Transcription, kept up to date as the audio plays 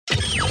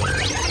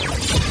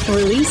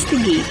Release the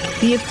Geek,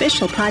 the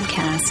official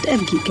podcast of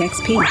Geek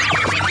XP.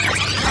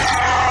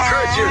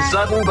 Curse your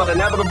sudden but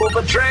inevitable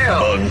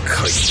betrayal.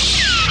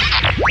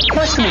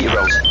 Nice to meet you,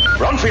 Rose.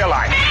 Run for your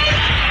life.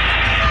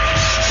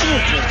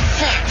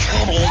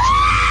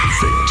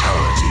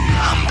 Fatality.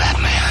 I'm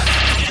Batman.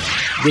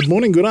 Good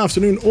morning, good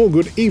afternoon, or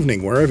good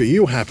evening, wherever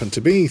you happen to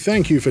be.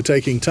 Thank you for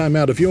taking time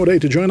out of your day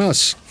to join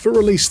us for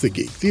Release the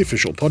Geek, the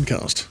official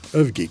podcast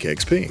of Geek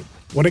XP.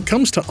 When it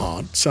comes to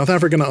art, South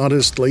African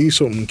artist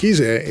Loyiso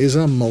Mkhize is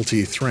a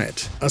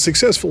multi-threat. A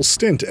successful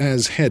stint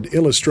as head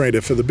illustrator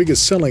for the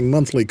biggest-selling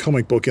monthly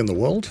comic book in the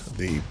world,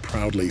 the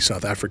proudly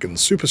South African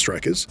Super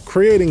Strikers,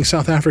 creating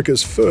South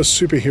Africa's first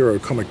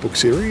superhero comic book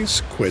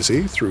series,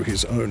 Kwezi, through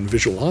his own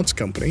visual arts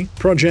company,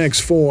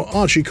 projects for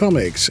Archie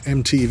Comics,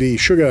 MTV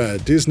Sugar,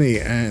 Disney,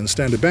 and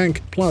Standard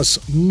Bank, plus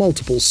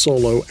multiple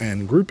solo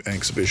and group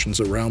exhibitions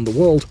around the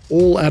world,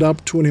 all add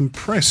up to an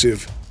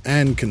impressive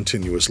and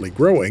continuously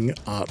growing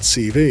art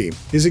CV.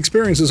 His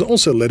experiences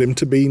also led him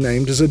to be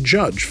named as a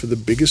judge for the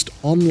biggest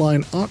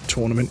online art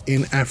tournament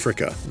in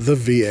Africa, the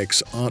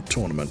VX Art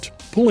Tournament.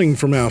 Pulling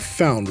from our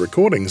Found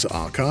Recordings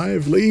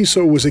archive,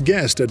 Loyiso was a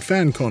guest at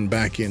FanCon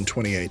back in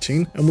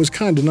 2018 and was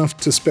kind enough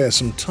to spare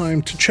some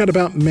time to chat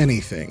about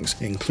many things,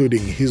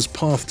 including his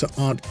path to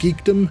art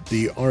geekdom,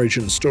 the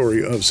origin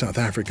story of South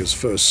Africa's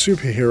first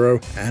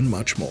superhero, and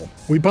much more.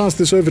 We pass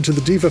this over to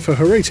the diva for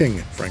her rating.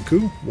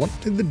 Franku, what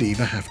did the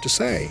diva have to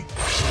say?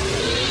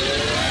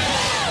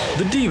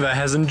 The diva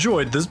has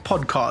enjoyed this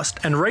podcast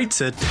and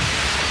rates it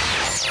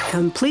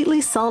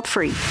Completely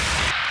salt-free.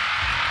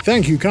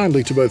 Thank you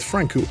kindly to both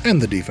Franku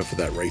and the diva for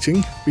that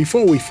rating.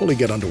 Before we fully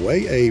get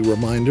underway, a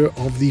reminder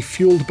of the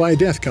Fueled by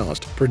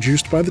Deathcast,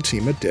 produced by the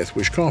team at Death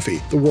Wish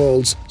Coffee, the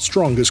world's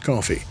strongest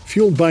coffee.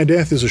 Fueled by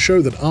Death is a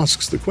show that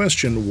asks the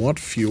question, what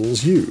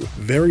fuels you?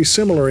 Very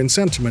similar in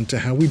sentiment to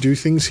how we do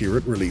things here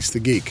at Release the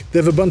Geek. They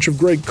have a bunch of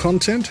great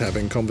content,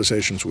 having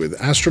conversations with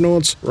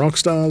astronauts, rock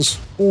stars,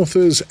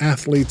 authors,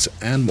 athletes,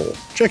 and more.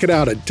 Check it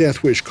out at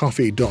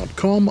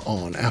deathwishcoffee.com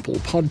on Apple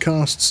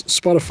Podcasts,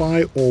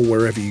 Spotify, or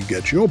wherever you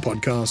get your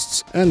podcasts,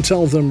 and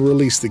tell them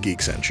Release the Geek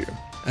sent you.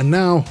 And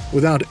now,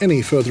 without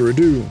any further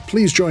ado,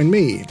 please join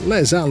me,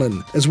 Les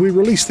Allen, as we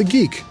Release the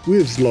Geek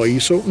with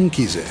Loyiso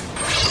Mkhize.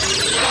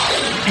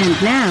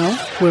 And now,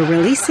 we're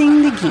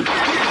releasing the geek.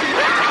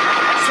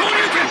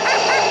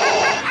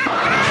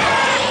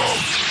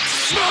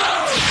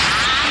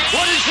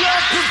 What is your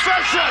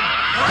confession?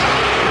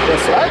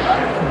 Yes,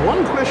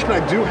 one question I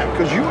do have,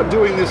 because you are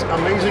doing this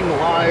amazing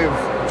live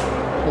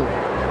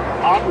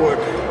artwork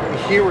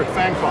here at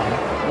FanCon.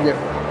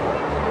 Yeah.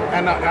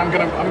 And I'm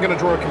gonna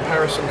draw a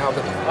comparison now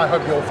that I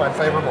hope you'll find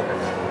favorable.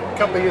 A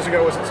couple of years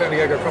ago I was at San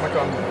Diego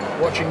Comic-Con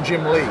watching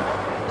Jim Lee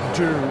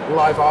do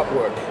live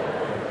artwork.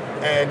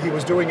 And he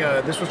was doing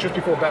this was just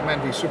before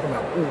Batman v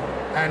Superman.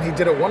 And he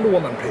did a Wonder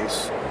Woman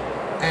piece,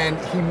 and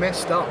he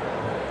messed up.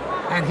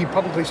 And he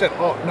publicly said,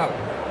 oh no,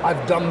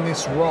 I've done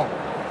this wrong.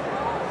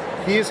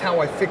 Here's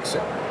how I fix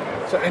it.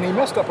 So, and he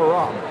messed up her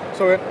arm.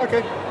 So we went,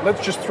 okay,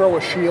 let's just throw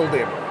a shield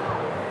in.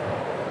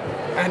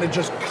 And it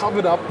just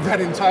covered up that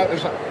entire, it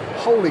was like,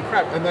 holy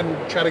crap. And then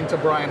chatting to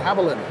Brian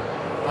Haviland,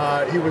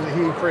 he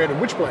created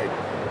Witchblade.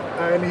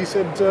 And he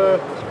said,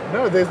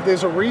 no,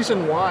 there's a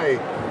reason why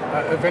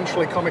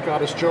eventually comic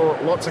artists draw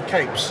lots of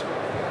capes,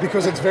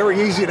 because it's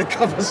very easy to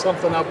cover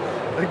something up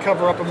and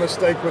cover up a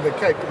mistake with a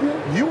cape.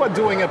 You are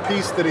doing a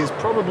piece that is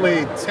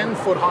probably 10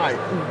 foot high,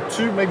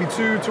 maybe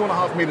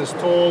 2.5 meters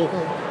tall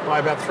by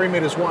about 3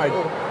 meters wide.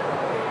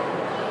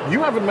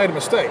 You haven't made a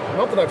mistake,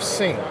 not that I've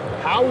seen.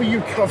 How are you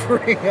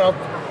covering up?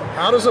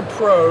 How does a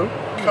pro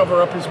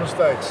cover up his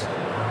mistakes?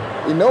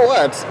 You know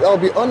what? I'll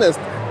be honest.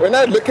 When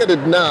I look at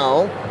it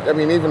now, I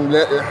mean, even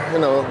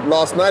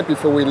last night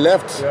before we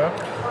left,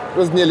 it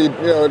was nearly,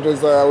 it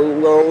was we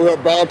were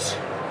about,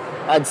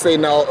 I'd say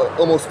now,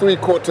 almost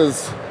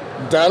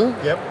 3/4 done.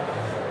 Yep.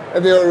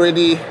 And there are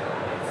already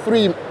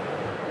three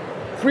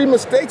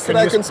mistakes that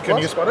I can spot. Can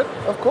you spot it?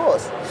 Of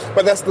course.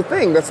 But that's the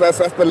thing. That's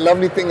the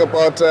lovely thing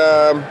about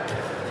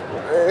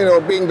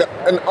being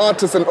an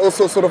artist, and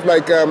also sort of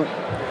like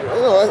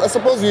I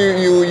suppose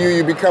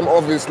you become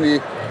obviously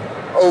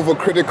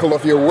overcritical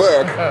of your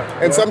work,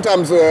 and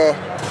sometimes a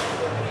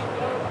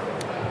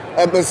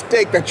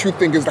mistake that you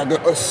think is like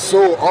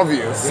so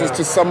obvious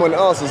to someone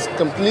else is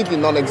completely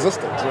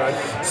non-existent. Right.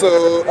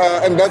 So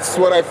and that's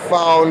what I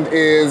found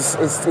is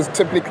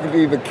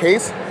typically the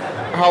case.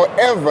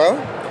 However,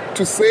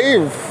 to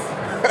save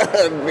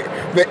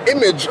the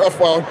image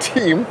of our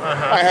team,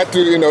 I had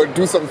to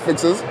do some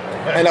fixes,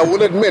 and I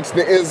will admit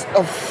there is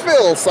a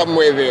fill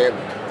somewhere there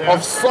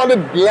of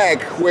solid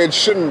black where it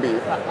shouldn't be,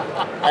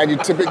 and you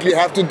typically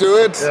have to do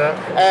it,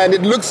 and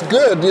it looks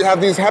good. You have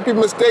these happy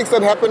mistakes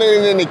that happen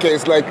in any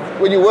case. Like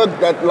when you work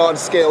that large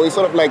scale, it's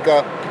sort of like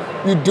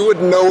you do it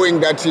knowing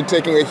that you're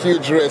taking a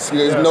huge risk.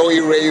 There's no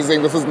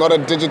erasing. This is not a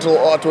digital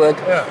artwork,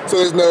 so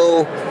there's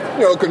no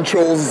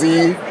Control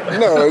Z.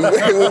 No,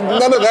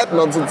 none of that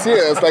nonsense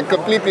here. It's like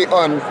completely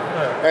on.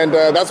 And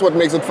that's what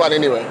makes it fun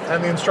anyway.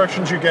 And the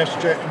instructions you gave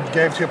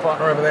to your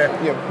partner over there,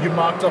 you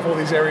marked off all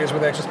these areas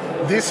with X's.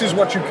 This is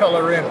what you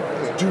color in.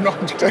 do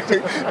not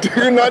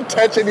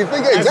touch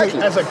anything.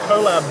 Exactly. As a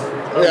collab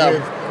Yeah.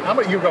 with, how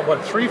many, you've got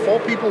what, 3-4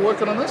 people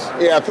working on this?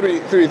 Yeah,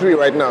 three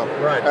right now.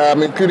 Right.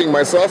 Including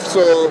myself.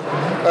 So,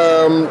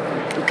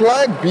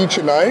 Clyde Beach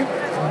and I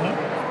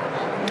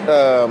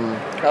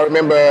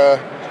remember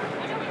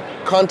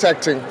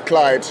contacting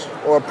Clyde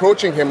or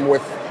approaching him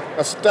with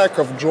a stack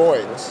of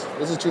drawings.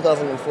 This is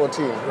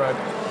 2014. Right.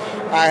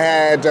 I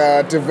had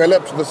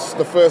developed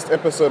the first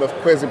episode of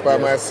Kwezi by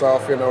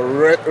myself,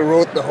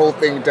 wrote the whole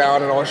thing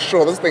down, and I was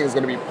sure this thing is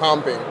going to be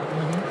pumping.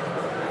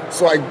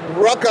 So I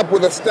rock up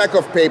with a stack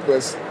of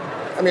papers.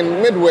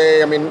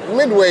 Midway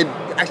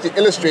actually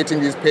illustrating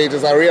these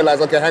pages, I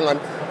realized, okay, hang on,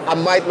 I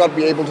might not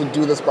be able to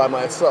do this by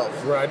myself.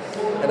 Right.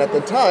 And at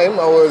the time,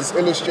 I was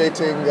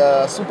illustrating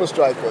Super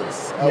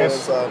Strikers. I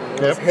was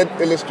head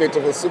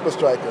illustrator for Super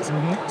Strikers.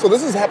 So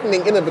this is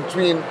happening in and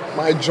between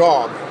my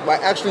job, my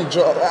actual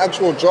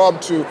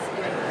job to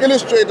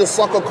illustrate a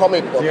soccer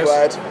comic book,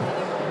 right?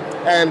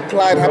 And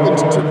Clyde happened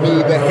to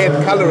be the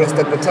head colorist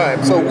at the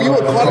time. So we were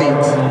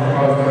colleagues.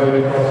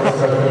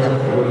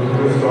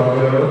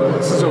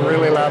 This is a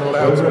really loud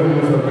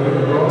announcement.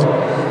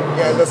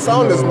 Yeah, the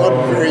sound is not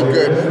very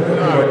good.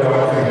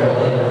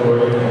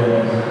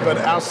 But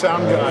our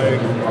sound guy,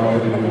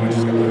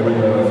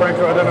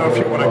 Franco, I don't know if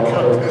you want to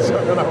cut this.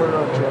 I don't know where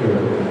I'm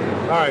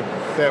trying. All right,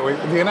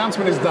 the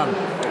announcement is done.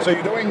 So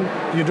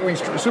you're doing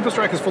Super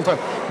Strikers full time,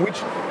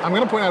 which I'm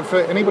going to point out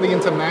for anybody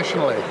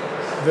internationally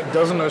that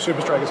doesn't know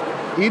Super Strikers,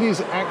 it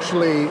is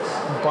actually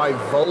by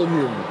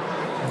volume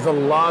the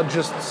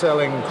largest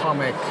selling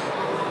comic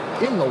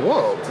in the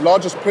world.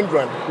 Largest print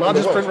run.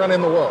 Print run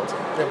in the world.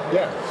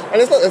 Yeah.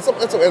 And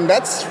and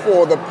that's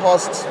for the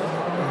past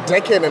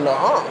decade and a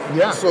half.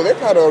 Yeah. So they've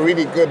had a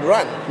really good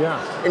run.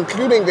 Yeah.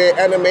 Including their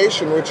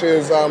animation, which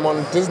is on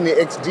Disney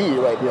XD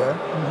right now.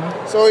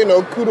 So,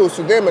 kudos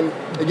to them. And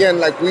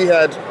again,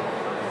 I'd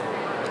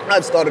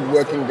started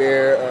working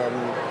there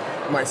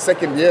my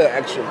second year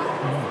actually.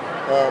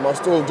 I was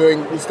still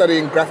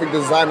studying graphic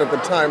design at the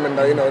time, and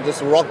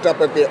just rocked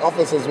up at their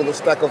offices with a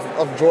stack of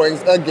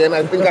drawings. Again,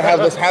 I think I have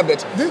this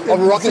habit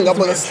of rocking up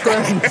with a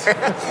stack.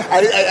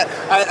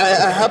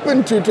 I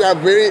happen to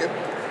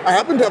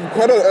have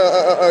quite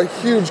a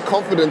huge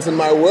confidence in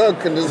my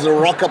work, and just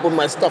rock up with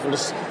my stuff and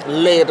just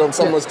lay it on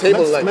someone's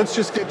table. Let's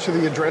just get to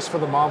the address for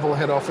the Marvel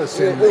head office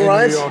in New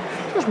Right. York.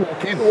 Just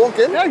walk in. Walk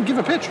in? Yeah, give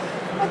a pitch.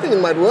 I think it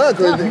might work.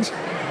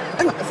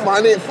 And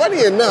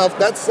funny enough,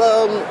 that's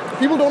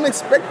people don't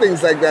expect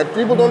things like that.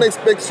 People don't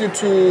expect you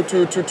to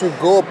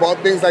go about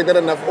things like that,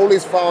 and I've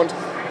always found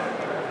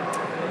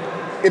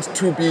it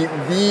to be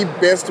the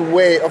best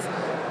way of.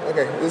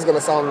 Okay, this is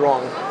gonna sound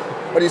wrong,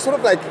 but you sort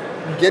of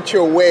get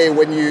your way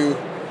when you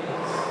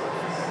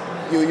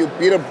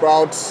beat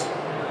about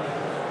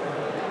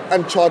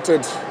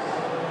uncharted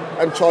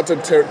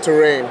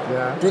terrain.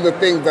 Yeah. Do the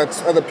things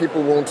that other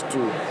people won't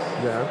do.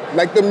 Yeah.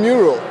 Like the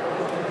mural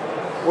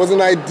was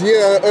an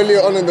idea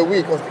earlier on in the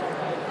week.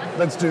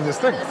 Let's do this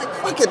thing.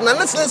 Fuck it, man.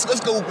 Let's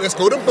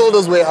go to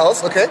Builder's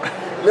Warehouse, okay?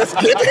 Let's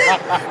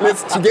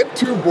get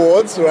 2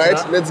 boards, right?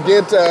 Yeah. Let's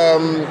get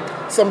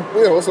some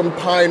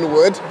pine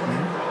wood.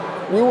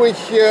 We were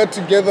here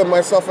together,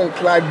 myself and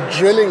Clyde,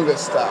 drilling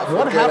this stuff.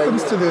 What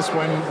happens to this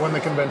when the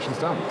convention's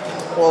done?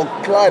 Well,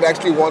 Clyde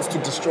actually wants to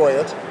destroy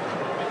it.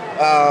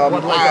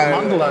 What, like a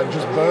mandala?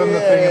 Just burn the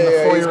thing in the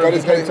foyer of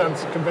the Cape Town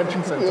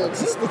Convention Center?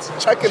 Let's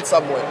chuck it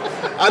somewhere.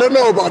 I don't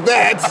know about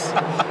that.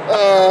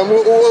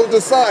 We'll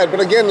decide.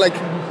 But again,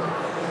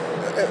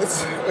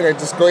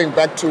 just going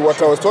back to what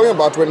I was talking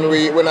about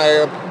when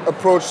I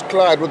approached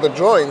Clyde with the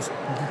drawings,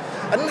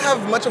 I didn't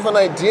have much of an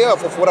idea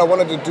of what I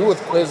wanted to do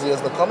with Kwezi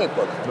as the comic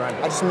book. Right.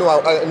 I just knew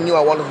I knew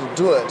I wanted to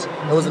do it.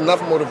 There was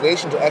enough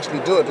motivation to actually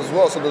do it as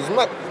well. So there's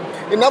not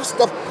enough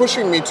stuff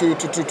pushing me to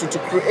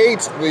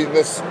create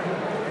this.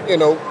 It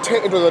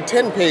was a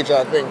 10-page,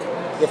 I think,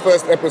 the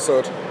first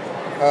episode.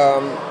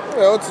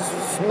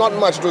 It's not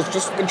much. It was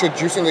just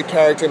introducing the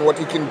character and what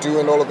he can do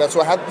and all of that.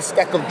 So I had the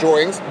stack of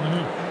drawings,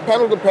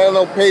 panel to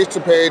panel, page to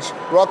page,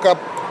 rock up,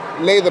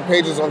 lay the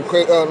pages on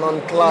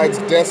Clyde's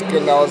desk,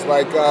 and I was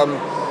like,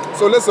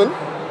 so listen.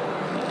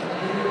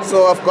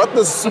 So I've got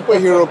this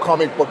superhero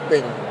comic book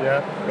thing,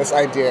 this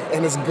idea,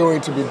 and it's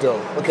going to be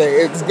dope.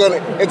 Okay, it's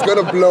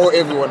gonna blow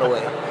everyone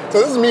away. So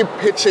this is me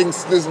pitching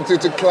this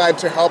to Clyde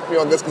to help me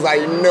on this, because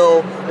I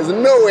know there's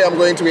no way I'm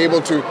going to be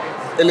able to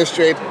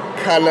illustrate,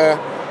 color,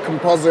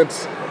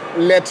 composite,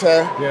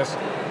 letter,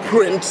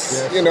 print.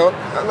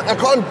 I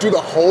can't do the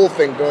whole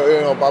thing,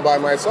 by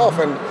myself,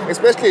 and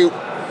especially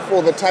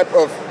for the type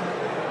of,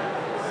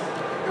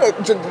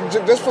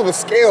 just for the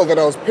scale that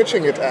I was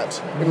pitching it at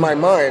in my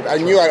mind. I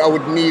knew I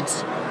would need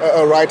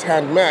a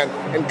right-hand man,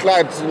 and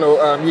Clyde,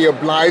 he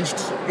obliged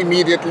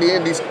immediately,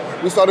 and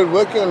we started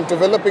working on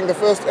developing the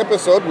first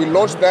episode. We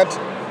launched that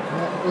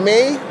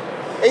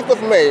 8th of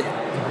May,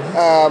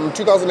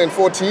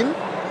 2014.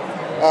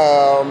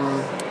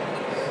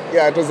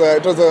 It was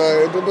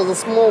a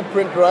small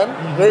print run,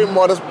 very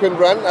modest print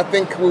run. I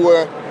think we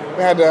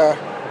had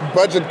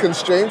budget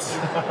constraints.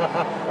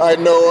 I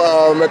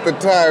know at the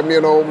time,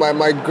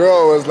 my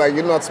girl was like,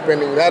 "You're not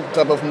spending that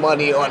type of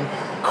money on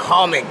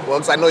comic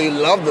books. I know you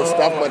love the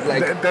stuff, but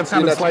like that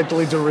sounded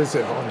slightly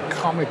derisive on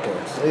comic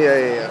books.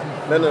 Yeah.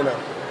 No.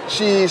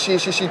 She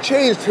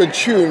changed her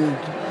tune,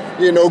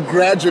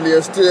 gradually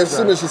as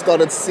soon as she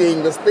started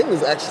seeing this thing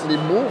is actually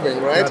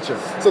moving, right? Gotcha.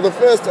 So the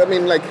first,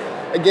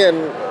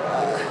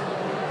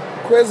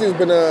 Kwesi's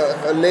been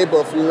a labor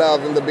of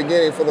love in the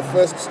beginning for the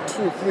first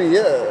 2-3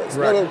 years.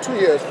 Right. No, 2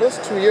 years.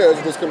 First 2 years,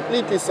 it was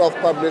completely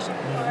self-published.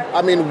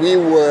 I mean,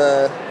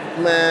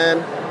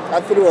 I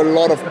threw a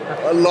lot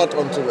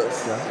onto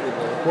this. Yeah.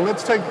 Well,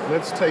 let's take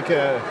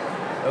a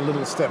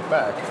little step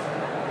back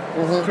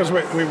because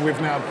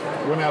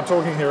we're now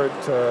talking here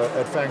at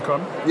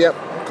FanCon. Yep.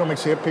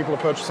 Comics here. People are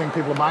purchasing.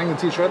 People are buying the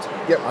T-shirts.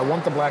 Yep. I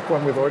want the black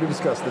one. We've already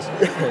discussed this.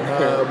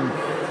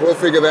 We'll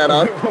figure that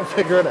out. We'll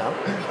figure it out.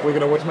 We're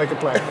going to always make a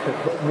plan.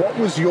 But what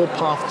was your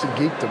path to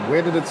geekdom?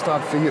 Where did it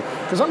start for you?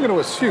 Because I'm going to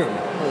assume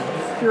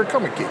you're a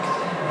comic geek.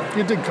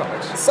 You dig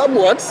comics.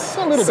 Somewhat. A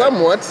little bit.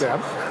 Somewhat. Yeah.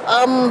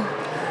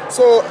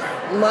 So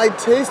my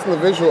taste in the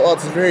visual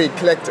arts is very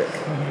eclectic.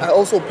 I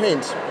also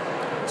paint.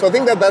 So I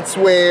think that's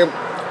where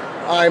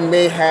I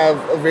may have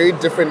a very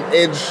different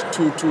edge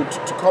to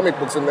comic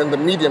books and the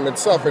medium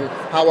itself and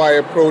how I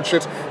approach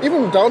it,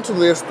 even down to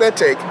the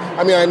aesthetic.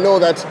 I mean, I know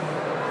that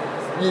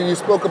you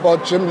spoke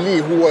about Jim Lee,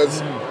 who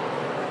was...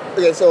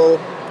 Okay, so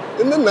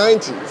in the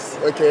 90s,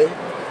 okay,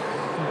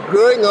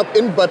 growing up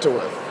in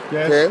Butterworth,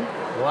 Yes. okay,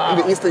 Wow. in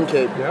the Eastern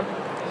Cape, Yep.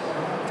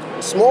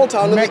 small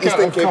town in the Mecca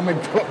Eastern of Cape. comic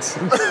books.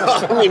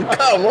 I mean,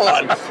 come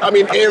on. I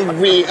mean,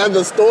 every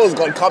other store's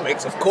got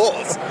comics, of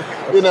course.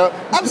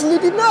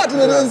 Absolutely not.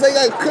 It's like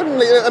I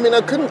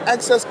couldn't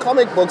access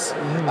comic books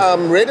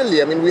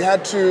readily. I mean, we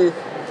had to.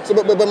 So,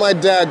 but my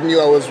dad knew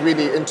I was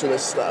really into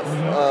this stuff.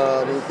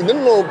 He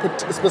didn't know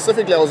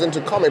specifically I was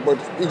into comic, but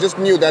he just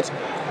knew that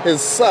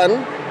his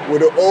son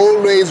would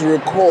always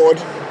record,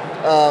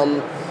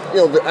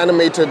 the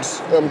animated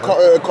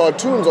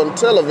cartoons on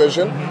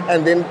television,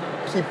 and then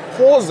keep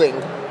pausing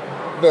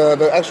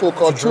the actual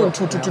cartoon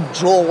to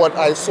draw what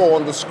I saw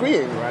on the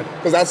screen. Right.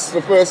 Because that's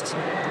the first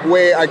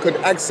way I could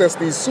access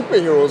these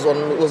superheroes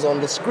was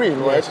on the screen,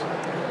 right? Yes.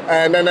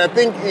 And then I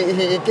think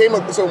he came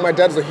up. So my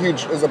dad's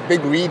is a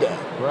big reader,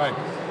 Right.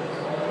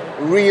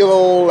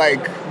 real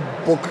like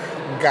book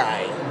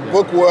guy,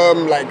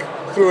 bookworm like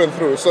through and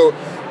through. So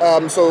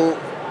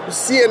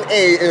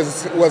CNA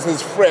was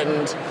his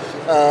friend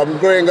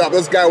growing up.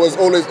 This guy was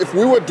always, if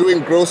we were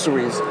doing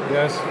groceries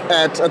Yes.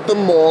 at the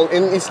mall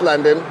in East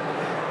London,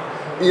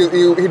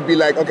 he'd be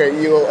like, okay,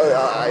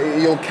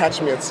 you'll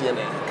catch me at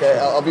CNA. Okay,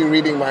 I'll be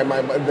reading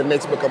the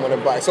next book I'm gonna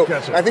buy. So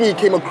Gotcha. I think he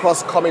came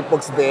across comic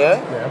books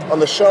there on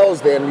the shelves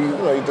there, and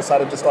he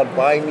decided to start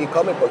buying me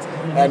comic books,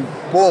 and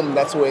boom,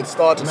 that's where it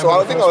started. So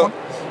I think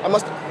I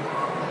must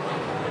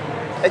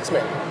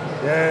X-Men.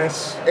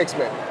 Yes.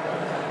 X-Men.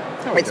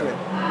 There we X-Men. go.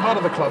 Part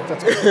of the club.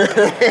 That's good.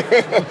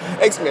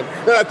 X-Men.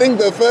 No, I think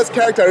the first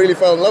character I really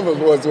fell in love with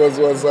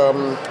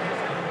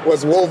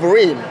was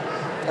Wolverine.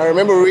 I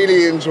remember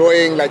really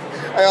enjoying, like,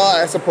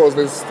 I suppose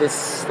there's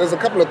a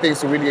couple of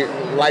things to really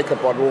like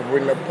about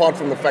Wolverine, apart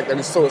from the fact that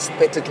he's so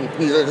aesthetically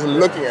pleasing just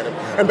looking at him.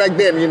 And back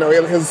then,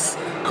 his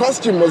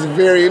costume was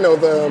very,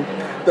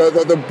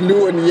 the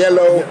blue and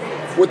yellow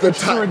with the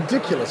It's a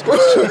ridiculous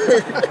costume.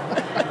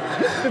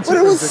 But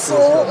it was so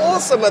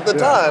awesome at the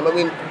time. I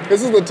mean,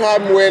 this is the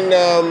time when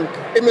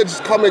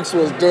Image Comics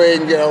was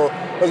doing,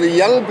 was it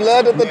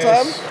Youngblood at the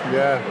time?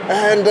 Yeah.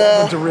 And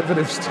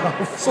Derivative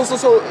stuff. so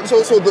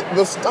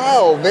the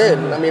style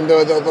then, I mean,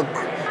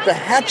 the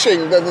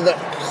hatching, the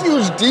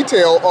huge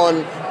detail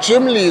on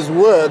Jim Lee's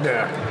work,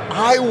 Yeah.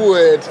 I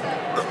would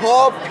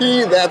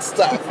copy that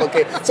stuff.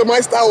 Okay, so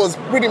my style was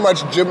pretty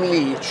much Jim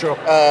Lee. Sure.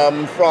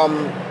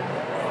 From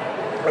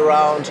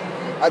around,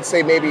 I'd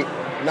say maybe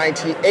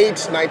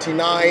 98,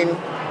 99,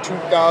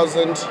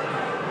 2000,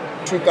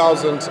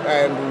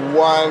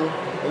 2001,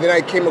 and then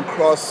I came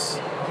across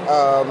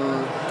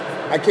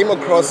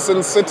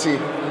Sin City.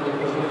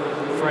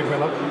 Frank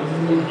Miller.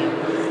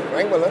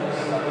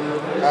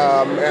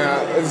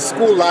 It's a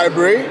school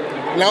library.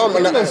 Now I'm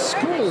In the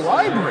school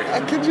library.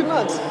 I kid you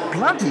not.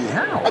 Bloody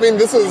hell. I mean,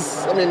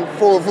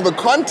 for the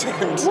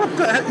content. What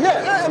the heck?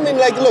 Yeah, I mean,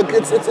 like, look,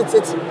 it's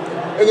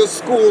in the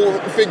school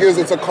figures,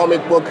 it's a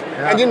comic book,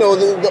 and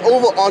the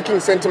overarching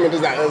sentiment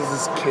is that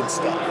this is kid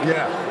stuff.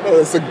 Yeah. No,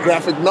 it's a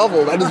graphic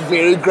novel. That is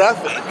very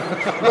graphic.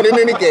 But in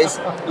any case,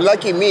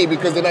 lucky me,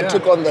 because then I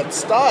took on that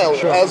style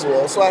as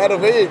well. So I had a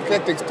very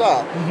eclectic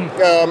style,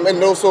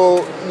 and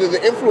also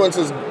the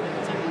influences.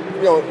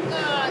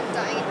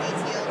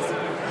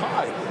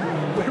 Hi.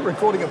 We're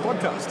recording a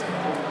podcast.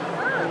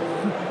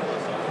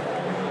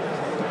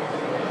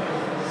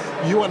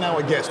 You are now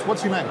a guest.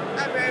 What's your name?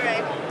 I'm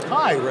Rere.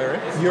 Hi, Rary.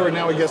 You're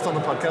now a guest on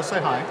the podcast. Say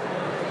hi.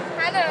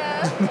 Hello.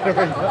 Hello,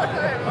 everyone. Are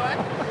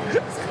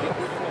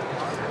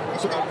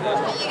you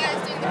guys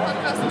doing the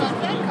podcast about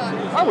FanCon?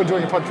 Oh, we're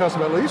doing a podcast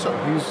about Lisa.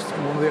 He's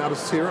one of the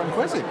artists here on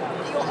Kwesi.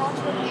 Your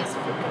artwork is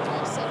freaking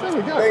awesome. There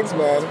we go. Thanks,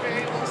 man.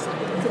 Very awesome.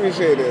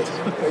 Appreciate it.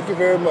 Thank you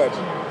very much.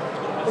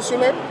 What's your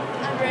name?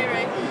 I'm Ray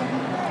Ray.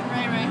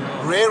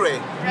 Ray Ray.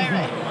 Ray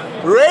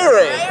Ray. Ray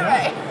Ray.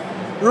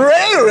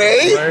 Ray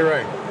Ray. Ray Ray.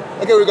 Ray.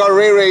 Okay, we got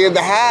Ray Ray in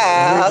the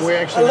house. We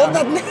actually I love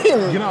have- that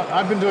name. You know,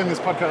 I've been doing this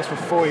podcast for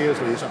 4 years,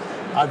 Lisa.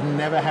 I've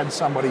never had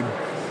somebody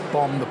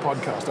bomb the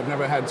podcast. I've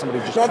never had somebody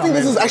just So I come think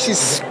this in. is actually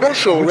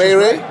special, Which Ray is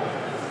Ray. great.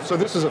 So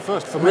this is a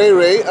first for me. Ray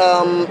Ray,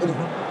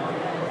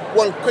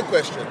 one quick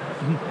question.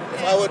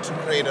 If I were to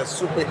create a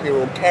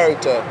superhero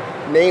character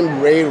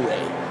named Ray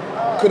Ray,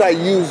 could I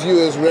use you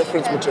as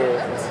reference material?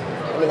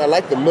 I mean, I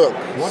like the look,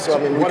 so I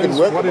mean, we can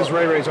work. What with is it.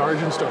 Ray Ray's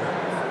origin story?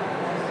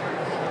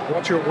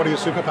 What are your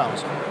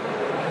superpowers?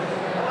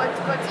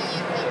 What do you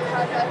think?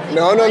 How do I think?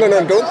 No,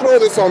 don't throw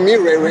this on me,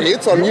 Ray Ray.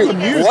 It's on you. on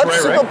you, What Ray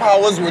Ray.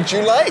 superpowers would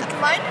you like?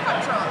 Mind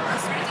control.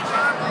 That's really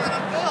adorable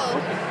little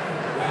girl.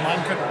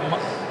 Mind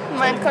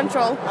Mind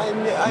control. I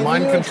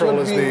Mind knew it control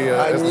would is be- the, I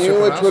is the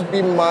knew it supermouse? would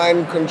be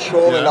mind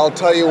control, and Yeah. I'll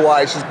tell you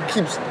why. She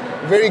keeps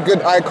very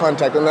good eye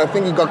contact, and I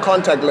think you got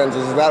contact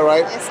lenses. Is that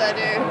right? Yes, I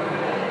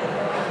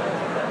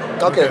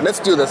do. Okay, let's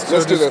do this. So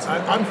Let's do just- this.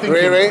 I'm thinking.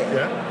 Ray Ray,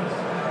 Yeah.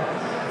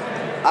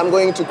 I'm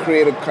going to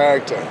create a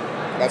character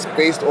that's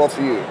based off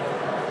you.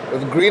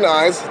 With green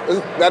eyes.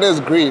 That is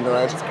green,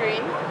 right? It's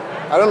green.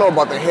 I don't know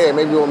about the hair.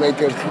 Maybe we'll make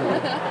it...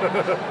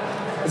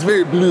 It's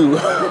very blue.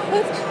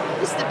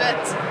 Just a bit.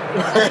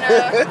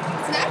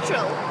 It's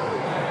natural.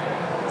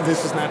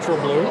 This is natural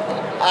blue.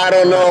 I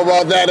don't know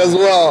about that as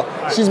well.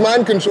 She's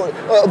mind control.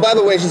 By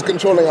the way, she's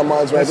controlling our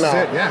minds right This is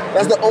now. it, yeah.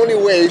 That's the only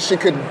way she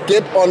could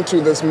get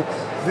onto this.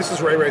 This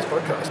is Ray Ray's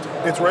podcast.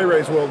 It's Ray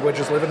Ray's world. We're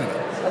just living in it.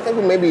 I think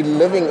we may be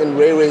living in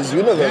Ray Ray's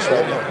universe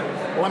right now.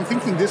 Well, I'm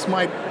thinking this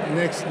might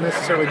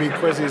necessarily be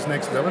Quezzy's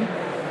next villain.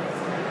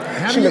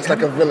 She looks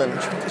like a villain.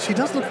 She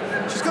does look.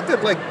 She's got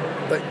that like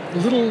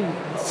little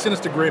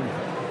sinister grin.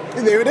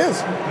 There it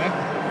is.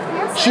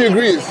 She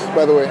agrees,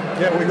 by the way.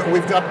 Yeah,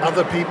 we've got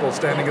other people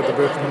standing at the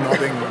booth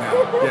nodding now.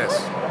 Yes,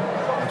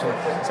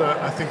 absolutely. So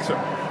I think so.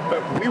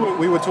 But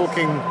we were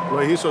talking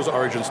Lohiso's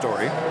origin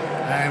story,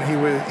 and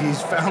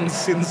he's found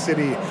Sin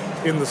City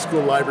in the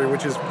school library,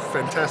 which is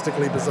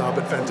fantastically bizarre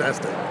but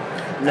fantastic.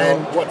 No.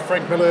 And what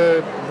Frank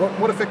Miller?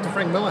 What effect did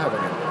Frank Miller have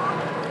on you?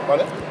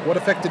 Pardon? What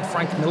effect did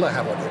Frank Miller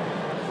have on you?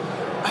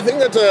 I think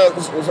that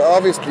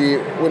obviously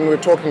when we're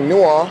talking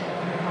noir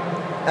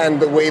and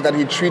the way that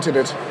he treated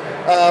it,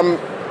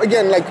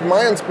 again, like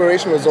my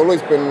inspiration has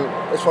always been,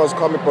 as far as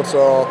comic books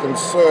are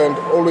concerned,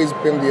 always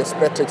been the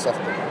aesthetics of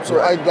them. So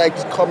I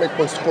liked comic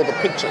books for the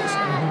pictures.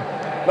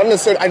 Not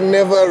necessarily. I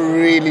never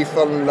really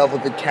fell in love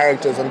with the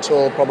characters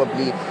until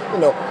probably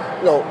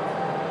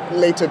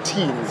later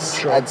teens.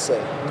 Sure. I'd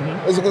say.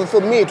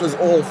 For me, it was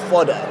all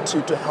fodder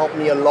to help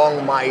me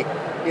along my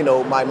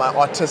my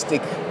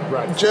artistic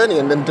Right. journey,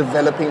 and then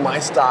developing my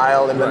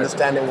style and Right.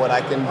 understanding what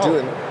I can do.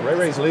 And Ray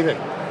Ray's leaving.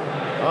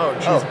 Oh,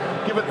 jeez.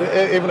 Give it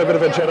even a bit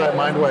of a Jedi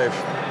mind wave.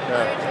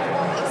 Yeah.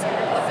 It's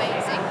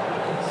amazing.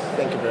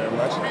 thank you very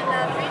much. And read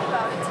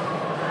about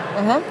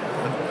it.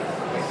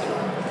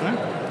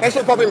 Thanks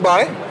for popping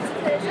by,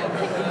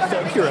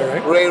 Thank you, Ray Ray.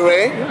 Ray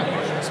Ray.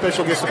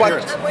 Special guest What?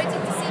 appearance. I'm waiting to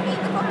see me in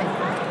the comic.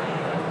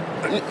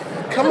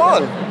 Come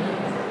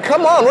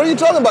on. What are you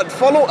talking about?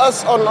 Follow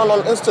us on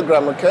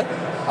Instagram, okay?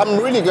 I'm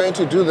really going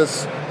to do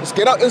this. Just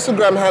get our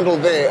Instagram handle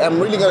there. I'm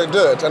really going to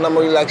do it. And I'm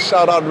going to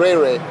shout out Ray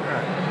Ray.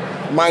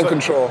 Mind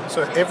control.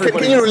 So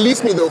everybody... Can you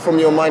release me though from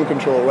your mind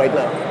control right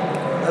now?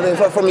 I mean,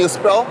 from your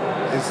spell?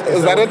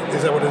 Is that it?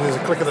 Is that what it is? A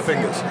click of the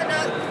fingers. And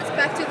now it's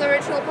back to the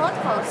original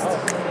podcast.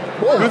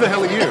 Who the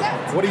hell are you?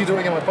 What are you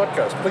doing on my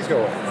podcast? Please go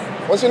away.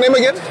 What's your name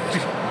again?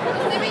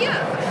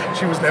 Yeah.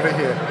 She was never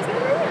here.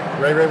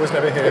 Ray Ray was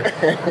never here.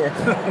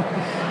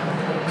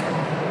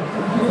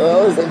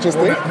 Oh, it's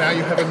interesting. Well, now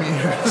you have a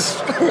muse.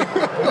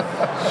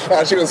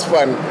 She was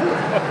fun.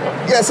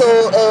 Yeah, so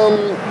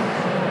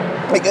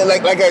like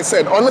I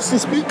said, honestly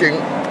speaking,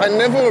 I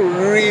never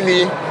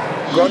really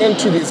got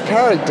into these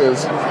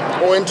characters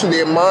or into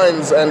their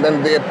minds and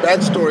their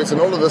backstories and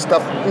all of this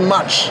stuff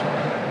much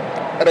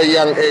at a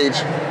young age.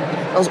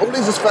 I was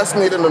always just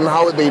fascinated on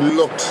how they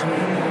looked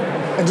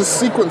and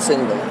just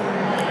sequencing them.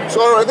 So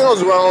I think I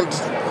was around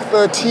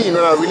 13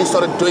 when I really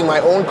started doing my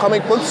own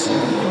comic books.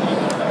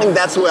 I think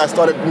that's where I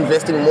started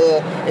investing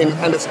more in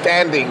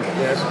understanding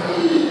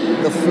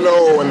the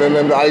flow and then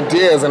the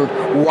ideas and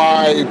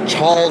why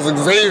Charles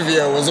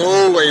Xavier was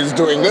always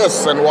doing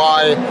this and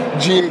why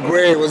Jean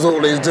Grey was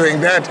always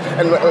doing that.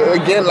 And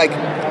again, like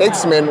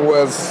X-Men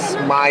was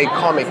my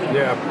comic,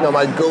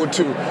 my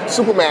go-to.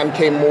 Superman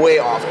came way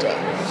after.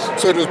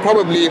 So it was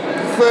probably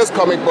first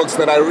comic books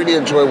that I really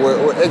enjoyed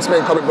were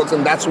X-Men comic books,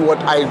 and that's what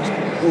I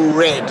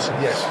read.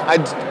 Yes.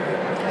 I'd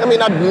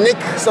nick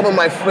some of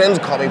my friends'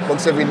 comic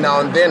books every now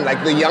and then,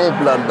 like the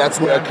Youngblood. That's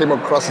where I came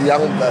across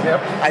Youngblood.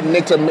 Yep. I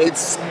nicked a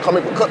mate's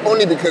comic book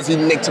only because he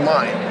nicked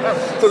mine.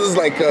 So this is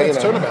like, It's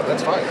turnabout,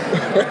 that's fine.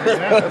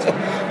 Yeah, that's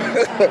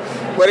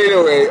fine. But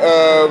anyway,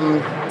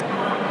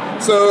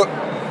 so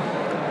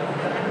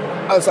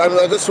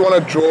I just want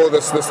to draw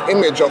this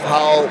image of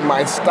how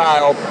my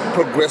style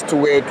progressed to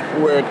where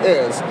it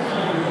is.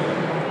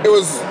 It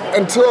was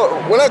until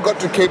when I got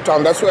to Cape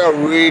Town, that's where I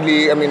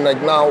really, I mean,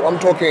 like now I'm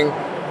talking,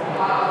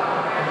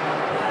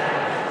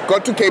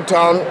 got to Cape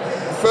Town,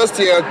 first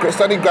year,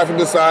 studied graphic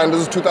design,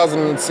 this is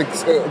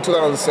 2006.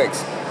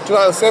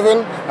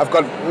 2007, I've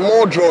got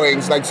more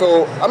drawings, like,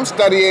 so I'm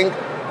studying.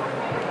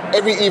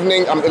 Every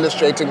evening, I'm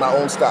illustrating my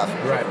own stuff.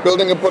 Right.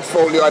 Building a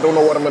portfolio, I don't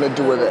know what I'm going to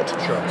do with it.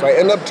 Sure. So I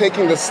end up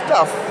taking the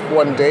stuff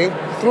one day,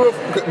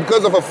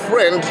 because of a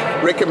friend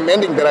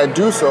recommending that I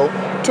do so,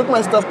 took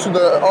my stuff to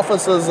the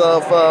offices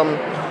of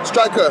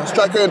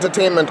Striker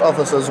Entertainment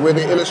offices, where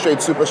they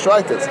illustrate Super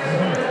Strikers.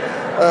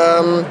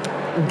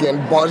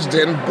 Again, barged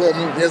in,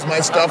 boom, here's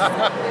my stuff.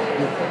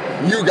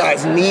 You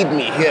guys need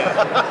me here.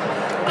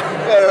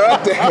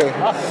 Right there.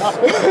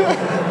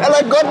 And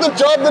I got the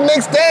job the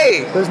next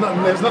day. There's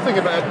nothing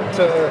about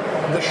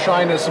the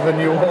shyness of a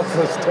new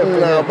author stepping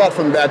No, in. apart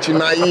from that, you're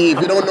naive.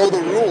 You don't know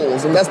the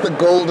rules, and that's the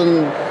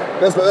golden.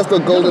 That's the You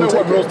don't golden know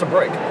what ticket. rules to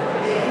break.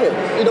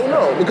 Yeah, you don't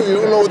know because you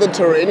don't know the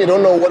terrain. You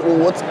don't know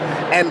what's,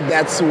 and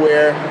that's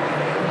where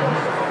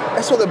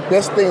the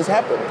best things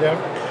happen. Yeah.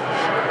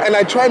 And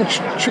I try and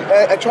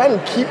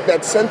keep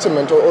that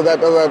sentiment or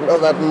that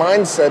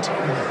mindset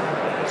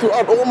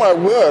throughout all my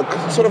work,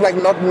 sort of like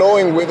not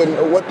knowing what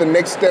the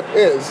next step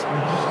is,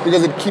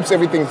 because it keeps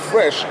everything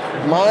fresh.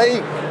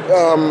 My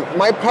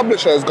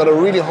publisher has got a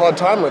really hard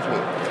time with me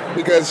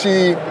because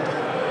she,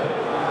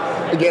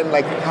 again,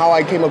 like how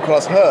I came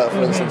across her,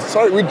 for instance.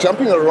 Sorry, we're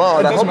jumping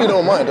around. I hope you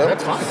don't mind. Huh?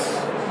 That's fine.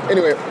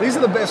 Anyway, These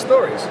are the best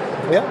stories.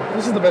 yeah.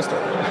 This is the best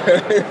story.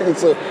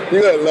 So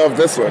you're gonna love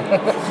this one.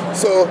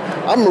 So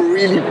I'm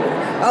really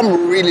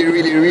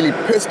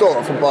pissed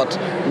off about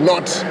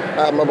not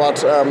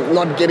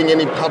getting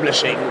any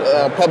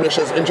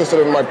publishers interested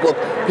in my book.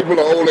 People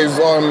are always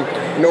on.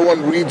 No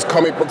one reads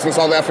comic books in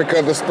South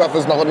Africa. This stuff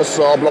is not gonna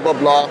sell. Blah blah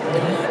blah.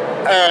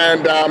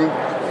 And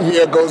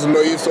here goes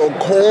Loyiso,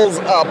 calls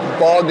up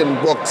Bargain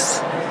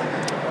Books.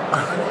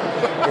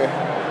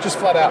 Just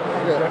flat out.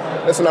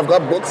 Yeah. Listen, I've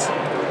got books.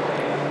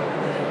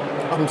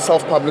 I'm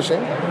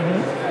self-publishing.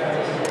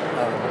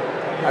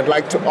 I'd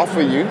like to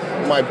offer you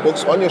my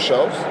books on your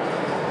shelves.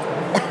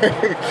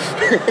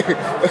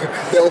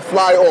 They'll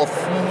fly off.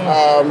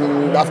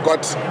 I've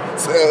got,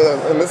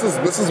 and this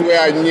is where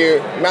I knew.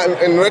 Now,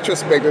 in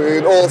retrospect,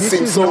 it all This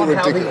seems is so not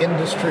how ridiculous. the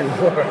industry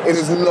works. It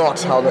is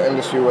not how the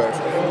industry works.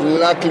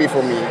 Luckily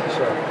for me,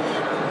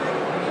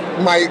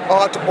 my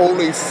art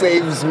always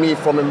saves me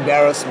from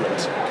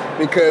embarrassment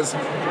because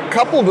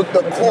coupled with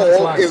the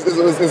call is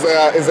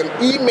an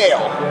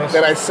email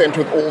that I sent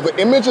with all the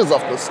images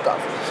of the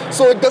stuff.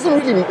 So it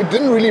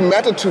didn't really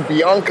matter to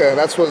Bianca.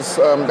 That's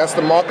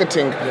the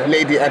marketing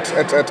lady at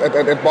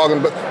Bargain,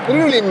 but it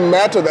didn't really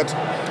matter that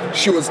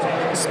she was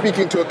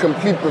speaking to a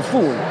complete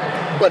buffoon.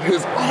 But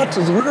his art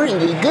is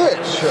really good.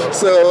 Sure.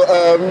 So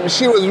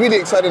she was really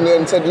excited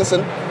and said,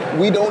 "Listen,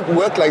 we don't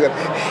work like that."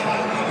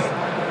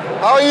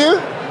 How are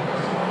you?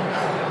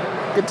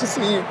 Good to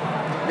see you.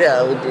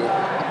 Yeah, we do.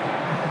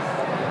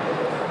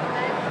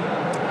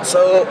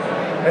 So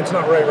It's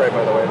not Ray, by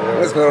the way.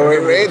 it's not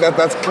Ray.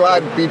 That's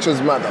Clyde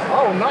Beecher's mother.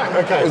 Oh, nice.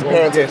 Okay. His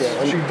parents are yes,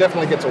 there. she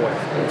definitely gets away.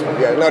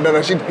 Yeah,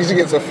 no. She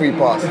gets a free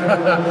pass.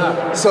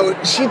 So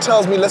she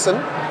tells me, "Listen,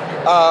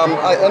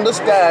 I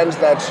understand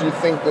that you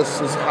think this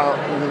is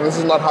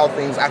not how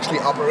things actually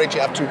operate.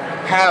 You have to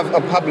have a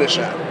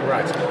publisher."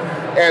 Right.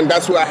 And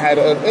that's where I had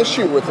an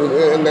issue with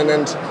it. And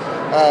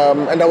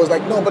I was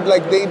like, no, but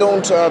like they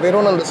don't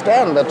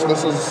understand that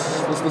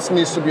this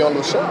needs to be on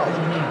the shelf.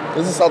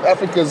 This is South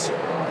Africa's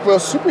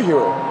first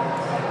superhero.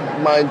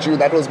 Mind you,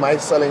 that was my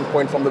selling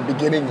point from the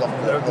beginning of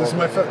This is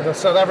the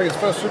South Africa's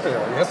first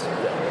superhero. Yes.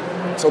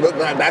 So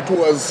that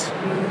was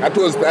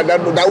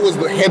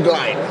the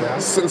headline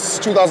since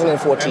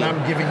 2014. And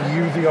I'm giving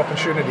you the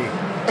opportunity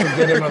to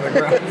get him on the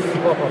ground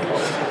floor.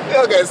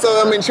 Okay,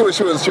 so I mean, she was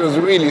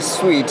really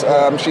sweet.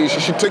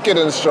 She took it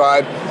in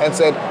stride and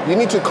said, "You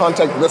need to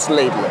contact this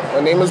lady.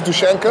 Her name is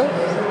Dushenka,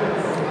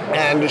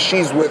 and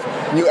she's with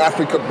New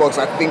Africa Books.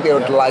 I think they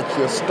would like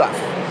your stuff."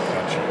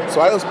 So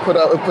I was put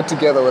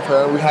together with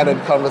her, and we had a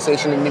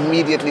conversation, and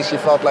immediately she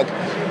felt like,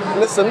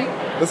 "Listen,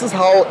 this is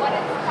how."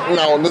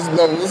 Now this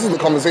is the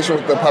conversation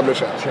with the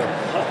publisher. Sure.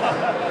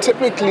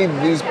 Typically,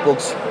 these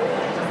books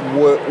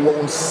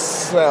won't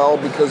sell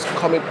because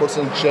comic books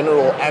in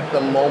general at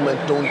the moment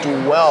don't do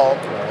well.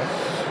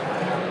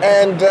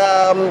 And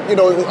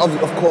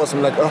of course,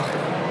 I'm like, oh,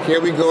 here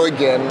we go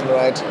again,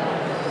 right?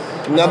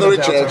 Another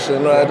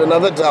rejection, right?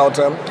 Another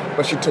doubter.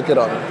 But she took it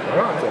on.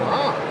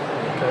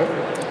 Okay.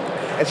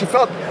 And she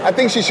felt, I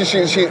think she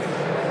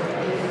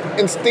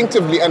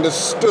instinctively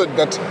understood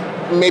that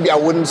maybe I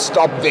wouldn't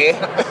stop there.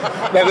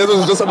 That this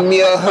was just a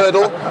mere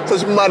hurdle. So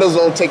she might as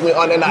well take me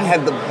on, and I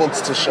had the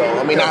books to show.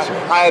 I mean,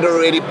 I had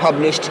already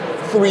published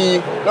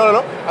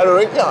I'd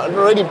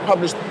already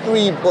published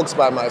 3 books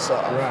by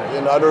myself. Right.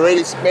 You know, I'd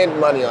already spent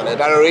money on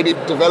it. I'd already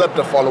developed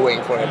a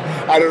following for it.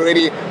 I'd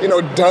already,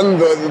 done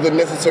the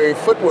necessary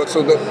footwork.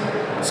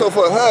 So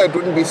for her, it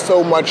wouldn't be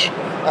so much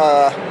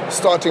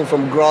starting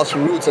from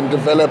grassroots and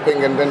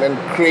developing and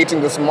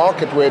creating this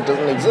market where it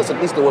doesn't exist. At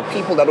least there were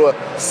people that were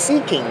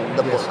seeking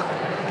the book.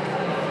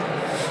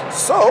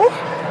 So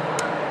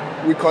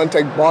we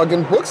contact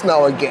Bargain Books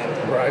now again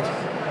Right.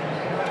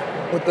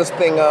 with this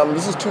thing.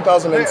 This is Hey,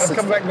 2006. I've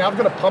come back now. I've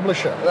got a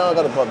publisher. No, I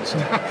got to publish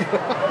it.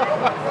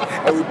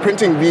 And we're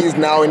printing these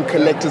now in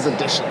collector's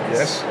editions.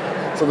 Yes.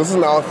 So this is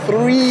now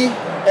 3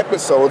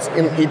 episodes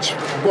in each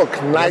book,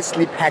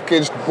 nicely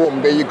packaged.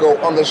 Boom, there you go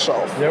on the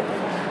shelf. Yep.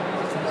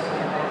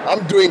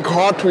 I'm doing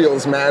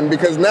cartwheels, man,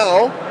 because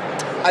now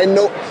I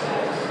know.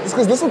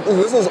 Because this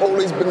has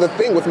always been the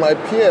thing with my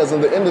peers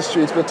in the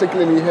industry,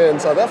 particularly here in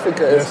South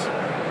Africa, is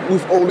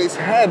we've always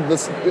had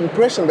this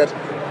impression that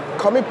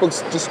comic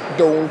books just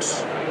don't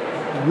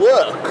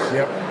work.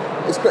 Yep.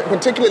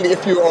 Particularly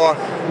if you are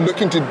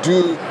looking to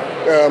do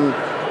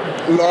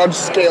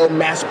large-scale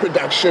mass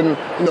production,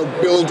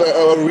 build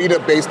a reader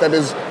base that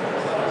is,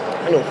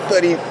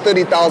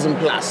 30,000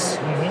 plus.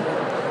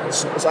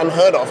 It's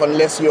unheard of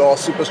unless you're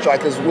Super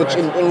Strikers,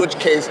 in which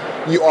case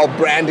you are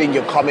branding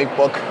your comic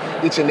book,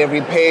 each and every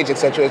page,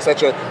 etc.,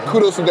 etc.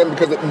 Kudos to them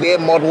because their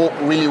model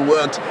really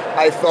worked.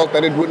 I felt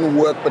that it wouldn't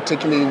work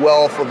particularly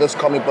well for this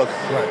comic book,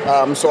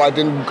 so I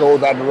didn't go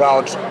that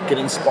route,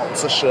 getting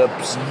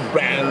sponsorships,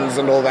 brands,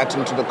 and all that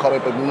into the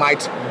comic book.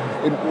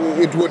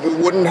 It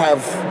wouldn't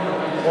have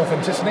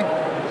Authenticity.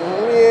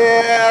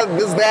 Yeah,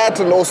 there's that,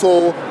 and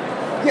also.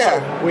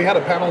 Yeah, we had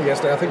a panel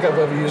yesterday. I think I've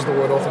overused the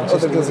word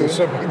authenticity.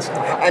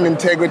 And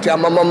integrity.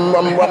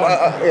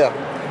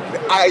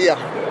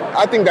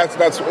 I think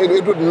that's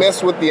it would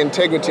mess with the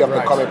integrity of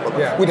the comic book.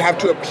 Yeah. We'd have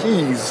to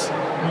appease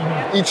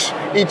each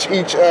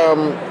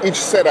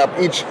setup,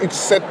 each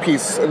set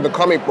piece in the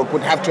comic book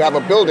would have to have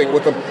a building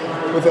with a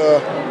with the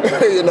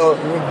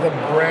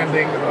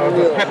branding of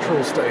a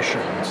petrol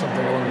station,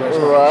 something along those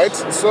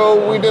lines. Right.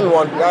 So we didn't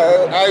want.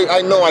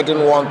 I know I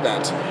didn't want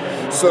that.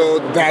 So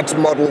that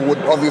model would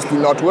obviously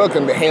not work,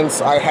 and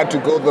hence I had to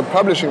go the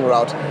publishing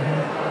route,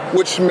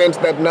 which meant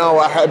that now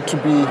I had to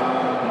be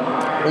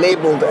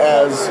labeled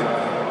as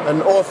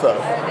an author.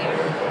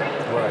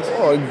 Right.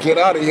 Oh, get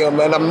out of here,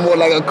 man. I'm more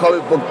like a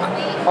comic book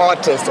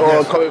artist or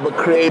a comic book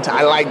creator.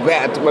 I like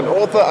that. But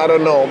author, I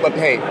don't know. But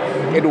hey,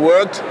 it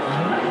worked.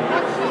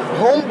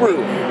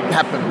 Homebrew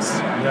happens.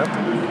 Yep.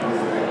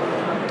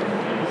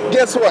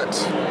 Guess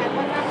what?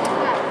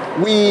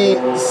 We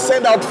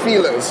send out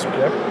feelers.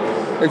 Yep.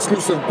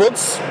 Exclusive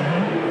books,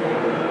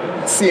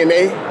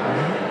 CNA,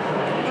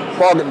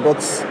 Bargain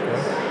Books,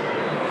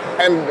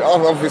 and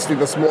obviously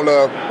the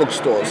smaller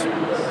bookstores.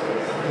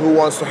 Who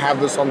wants to have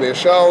this on their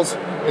shelves?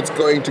 It's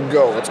going to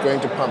go. It's going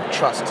to pump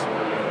trust.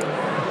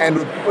 And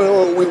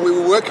we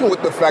were working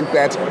with the fact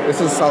that this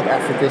is South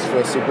Africa's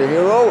first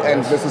superhero,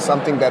 and this is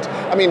something that,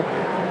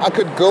 I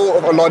could go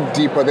a lot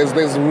deeper. There's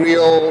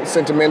real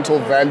sentimental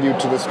value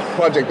to this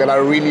project that I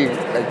really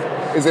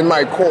is in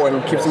my core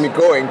and keeps me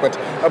going. But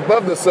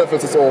above the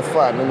surface, it's all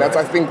fun, and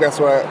I think that's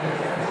where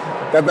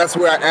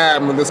I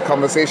am in this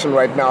conversation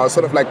right now. It's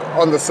sort of like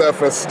on the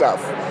surface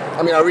stuff.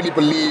 I really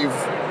believe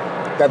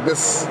that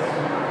this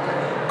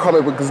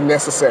comic book is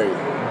necessary.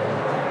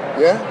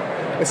 Yeah,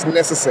 it's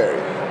necessary.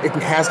 It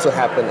has to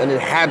happen, and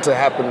it had to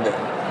happen then.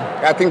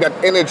 I think that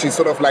energy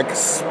sort of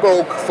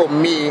spoke for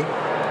me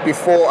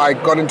before I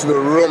got into the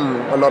room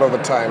a lot of the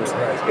times.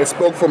 Right. It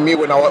spoke for me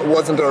when I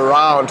wasn't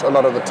around a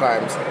lot of the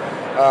times.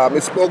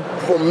 It spoke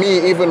for me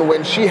even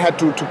when she had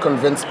to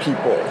convince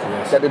people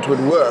that it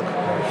would work.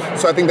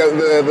 So I think that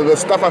the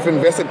stuff I've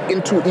invested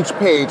into each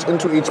page,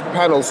 into each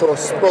panel sort of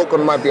spoke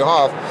on my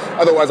behalf.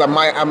 Otherwise, I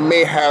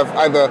may have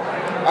either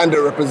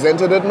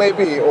underrepresented it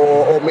maybe,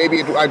 or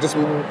maybe I just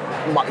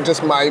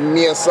my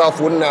mere self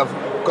wouldn't have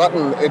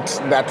gotten it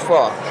that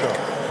far.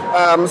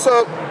 Sure.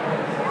 So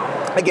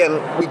again,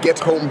 we get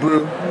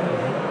Homebrew.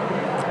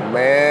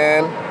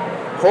 Man,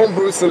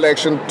 Homebrew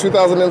selection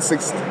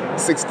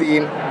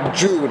 2016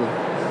 June,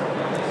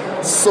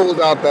 sold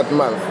out that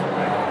month.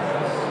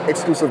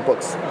 Exclusive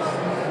books.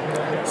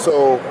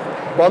 So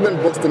Bargain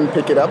Books didn't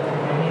pick it up.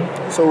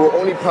 So we're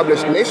only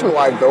published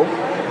nationwide though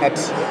at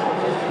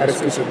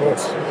Exclusive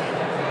Books.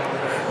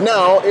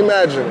 Now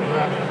imagine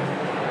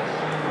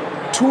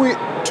 2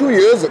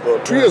 years ago,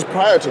 2 years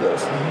prior to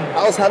this,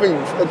 I was having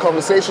a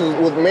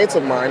conversation with mates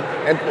of mine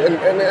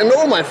and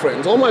all my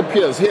friends, all my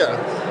peers here,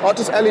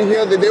 Artist Alley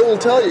here, they will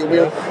tell you.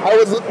 I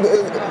was,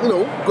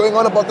 going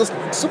on about this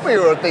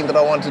superhero thing that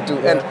I want to do,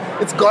 and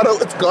it's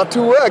got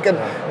to work. And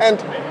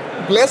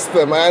bless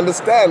them, I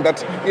understand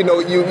that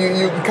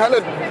you kind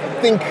of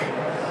think,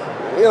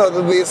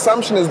 the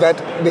assumption is that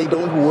they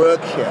don't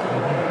work here.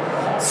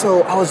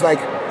 So I was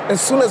like,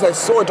 as soon as I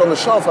saw it on the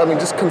shelf,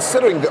 just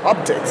considering the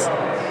optics.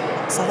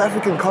 South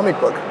African comic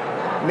book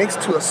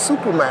next to a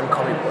Superman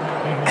comic book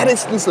at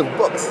Exclusive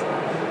Books.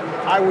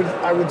 I would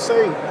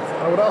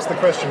ask the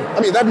question.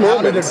 That moment.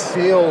 How did it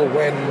feel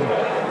when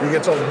you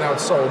get told now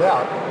it's sold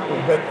out?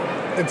 But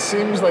it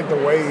seems like the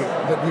way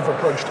that you've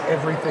approached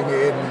everything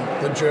in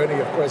the journey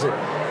of Kwezi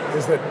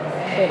is that,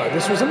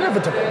 this was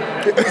inevitable.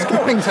 It was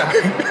going to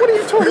happen. What are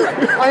you talking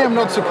about? I am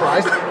not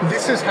surprised.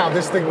 This is how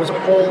this thing was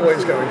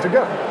always going to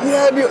go.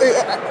 Yeah,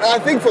 I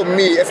think for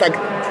me, it's like,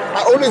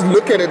 I always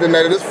look at it and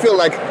I just feel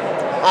like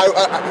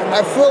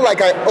I feel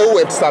like I owe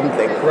it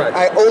something. Right.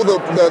 I owe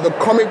the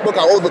comic book,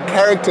 I owe the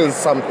characters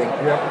something.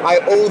 Yeah. I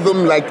owe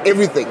them like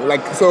everything.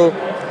 Like so.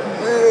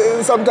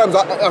 Sometimes,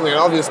 I mean,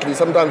 obviously,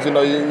 sometimes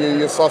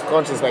you're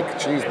self-conscious. Like,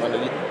 geez, man,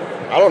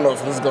 I don't know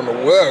if this is gonna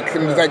work.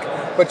 And it's like,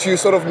 but you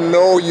sort of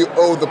know you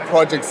owe the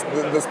projects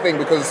this thing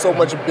because it's so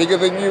much bigger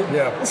than you.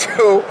 Yeah.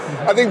 So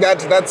I think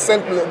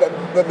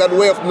that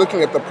way of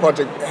looking at the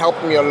project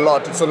helped me a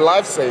lot. It's a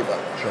lifesaver.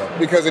 Sure.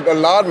 Because it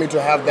allowed me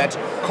to have that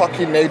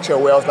cocky nature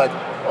where I was like,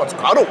 oh, it's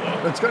gotta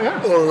work. Let's go,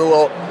 yeah.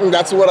 Well,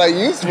 that's what I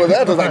used for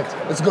that. I was like,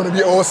 it's gonna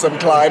be awesome,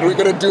 Clyde. We're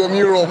gonna do a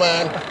mural,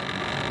 man.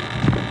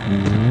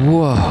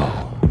 Whoa.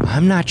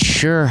 I'm not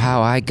sure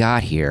how I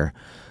got here,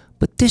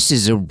 but this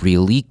is a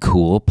really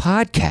cool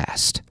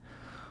podcast.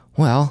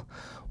 Well,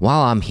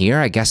 while I'm here,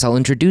 I guess I'll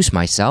introduce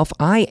myself.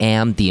 I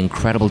am the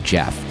Incredible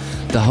Jeff,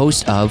 the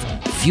host of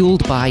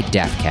Fueled by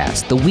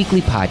Deathcast, the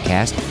weekly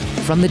podcast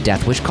from the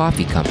Death Wish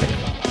Coffee Company.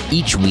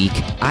 Each week,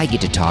 I get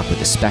to talk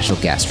with a special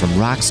guest from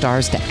rock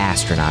stars to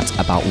astronauts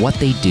about what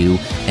they do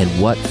and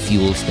what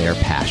fuels their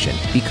passion,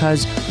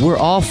 because we're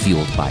all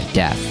fueled by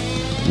death.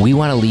 We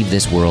want to leave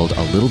this world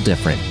a little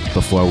different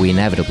before we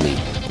inevitably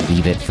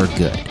leave it for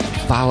good.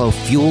 Follow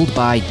Fueled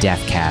by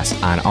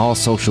Deathcast on all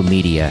social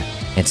media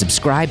and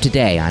subscribe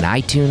today on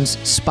iTunes,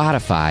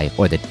 Spotify,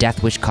 or the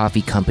Death Wish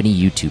Coffee Company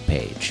YouTube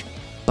page.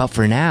 But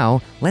for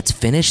now, let's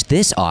finish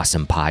this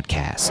awesome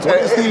podcast.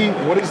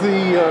 What is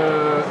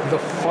the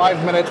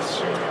 5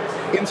 minutes?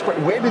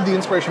 Where did the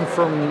inspiration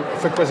for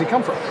Kwezi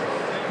come from?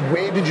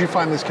 Where did you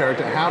find this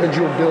character? How did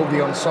you build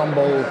the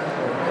ensemble?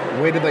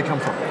 Where did they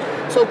come from?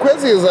 So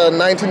Kwezi is a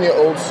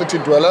 19-year-old city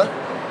dweller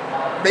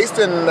based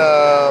in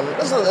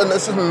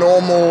this is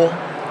normal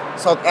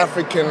South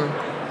African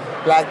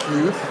black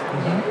youth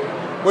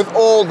with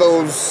all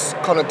those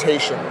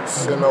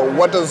connotations. You know,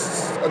 what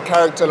does a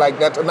character like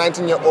that, a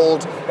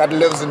 19-year-old that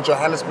lives in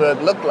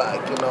Johannesburg, look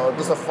like? You know,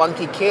 just a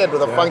funky kid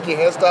with a funky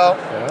hairstyle.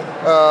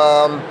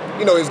 Yeah.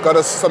 You know, he's got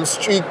some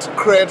street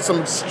cred,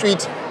 some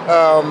street,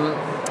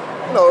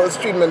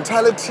 street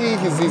mentality.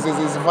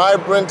 He's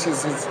vibrant.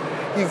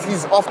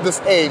 He's of this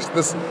age,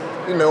 this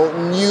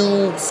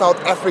new South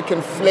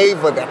African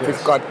flavor that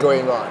we've got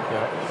going on.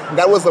 Yeah.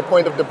 That was the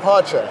point of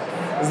departure.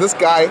 Is this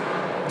guy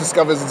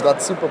discovers he's got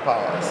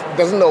superpowers,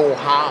 doesn't know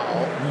how,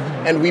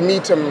 and we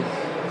meet him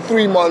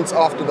 3 months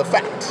after the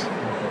fact,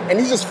 and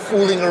he's just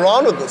fooling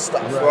around with this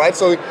stuff, right?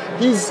 So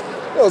he's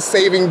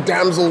saving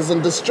damsels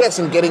in distress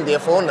and getting their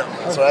phone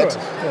numbers, right?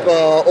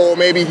 Yeah. Or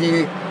maybe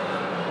he,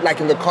 like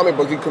in the comic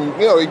book, he can,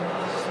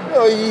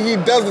 he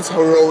does this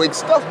heroic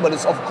stuff, but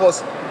it's of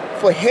course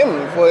for him,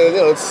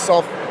 it's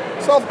self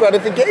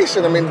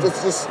gratification. I mean,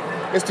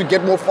 it's to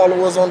get more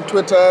followers on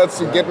Twitter, it's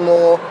to get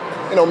more,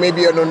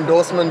 maybe an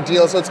endorsement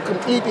deal. So it's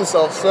completely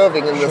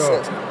self-serving in this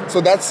sense.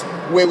 So that's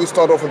where we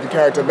start off with the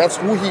character. That's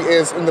who he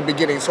is in the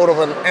beginning, sort of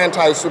an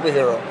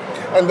anti-superhero.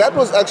 And that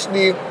was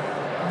actually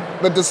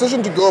the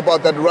decision to go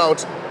about that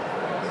route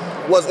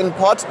was in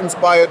part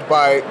inspired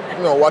by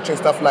watching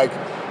stuff like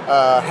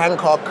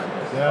Hancock.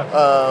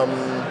 Yeah.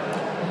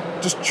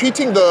 Just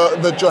treating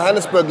the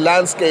Johannesburg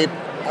landscape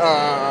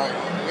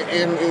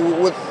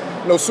with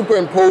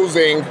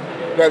superimposing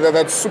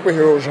that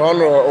superhero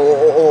genre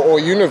or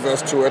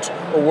universe to it,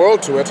 or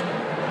world to it,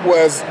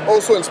 was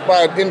also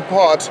inspired in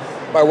part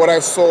by what I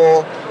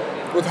saw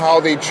with how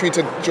they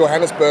treated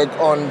Johannesburg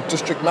on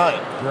District 9.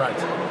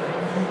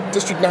 Right.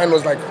 District 9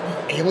 was like,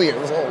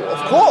 aliens, of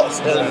course,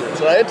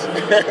 aliens, right?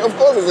 Of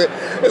course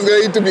there's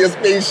going to be a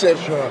spaceship,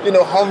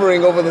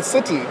 hovering over the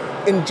city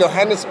in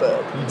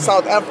Johannesburg,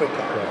 South Africa.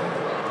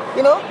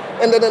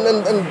 Right. And then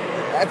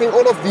I think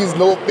all of these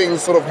little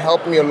things sort of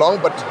helped me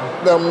along, but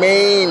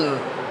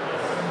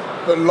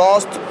the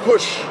last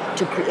push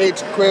to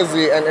create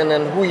Kwezi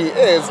and who he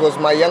is was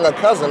my younger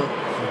cousin,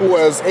 who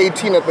was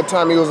 18 at the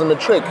time. He was in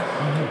matric.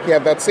 He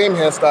had that same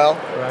hairstyle.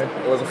 Right.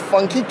 He was a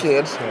funky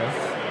kid.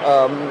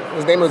 Yeah.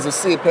 His name was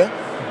Zisipe.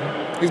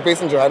 He's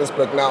based in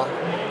Johannesburg now,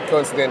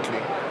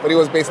 coincidentally, but he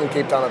was based in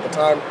Cape Town at the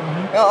time.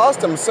 And I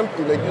asked him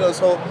simply,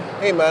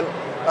 hey man,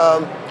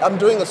 I'm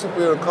doing a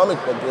superhero comic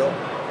book deal,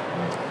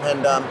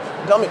 and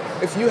tell me,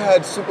 if you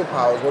had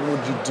superpowers, what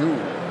would you do?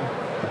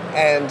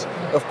 And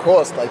of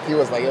course, he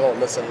was like, "Oh,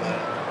 listen, man,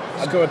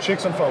 let's go with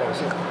chicks and follows."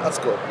 That's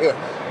cool. Yeah,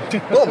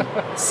 boom,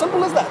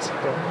 simple as that.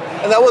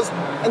 Yeah. And that was,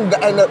 and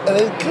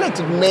it clicked.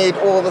 It made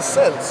all the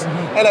sense.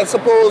 And I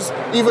suppose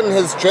even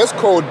his dress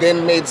code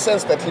then made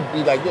sense that he'd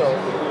be like,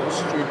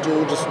 street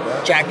dude, just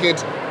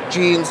jacket,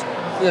 jeans,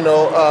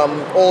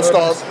 all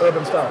stars,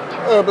 urban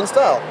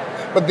style.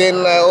 But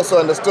then I also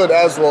understood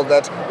as well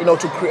that,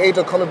 to create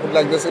a comic book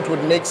like this, it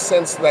would make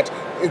sense that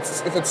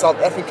if it's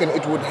South African,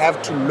 it would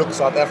have to look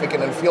South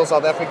African and feel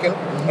South African.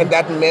 And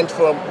that meant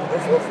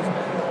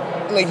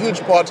in a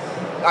huge part,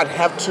 I'd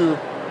had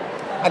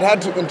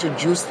to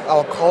introduce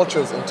our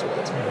cultures into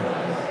it.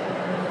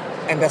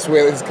 And that's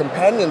where his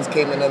companions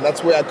came in, and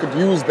that's where I could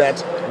use that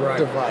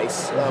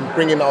device,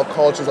 bring in our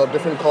cultures, our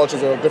different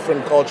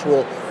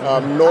cultural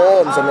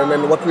norms, and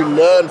then what we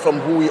learn from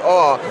who we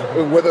are,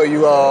 whether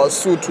you are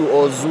Sotho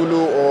or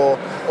Zulu or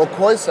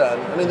Khoisan.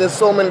 I mean, there's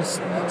so many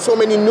so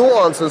many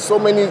nuances, so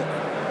many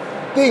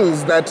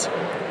things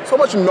so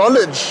much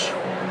knowledge,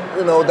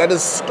 that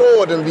is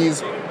stored in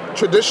these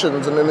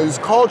traditions and in these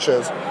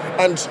cultures.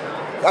 And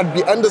I'd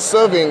be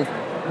underserving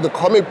the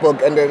comic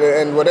book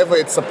and whatever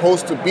it's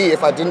supposed to be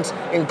if I didn't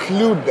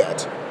include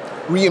that.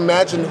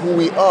 Reimagine who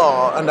we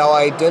are and our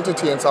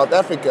identity in South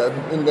Africa,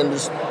 and then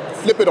just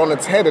flip it on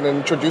its head and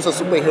introduce a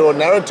superhero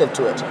narrative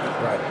to it.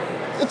 Right.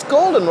 It's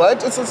golden,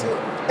 right?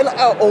 And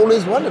I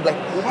always wondered,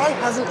 why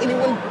hasn't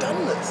anyone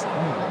done this?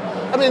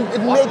 I mean,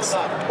 it makes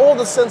all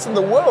the sense in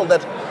the world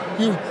that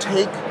you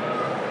take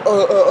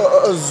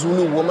a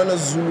Zulu woman, a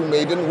Zulu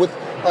maiden with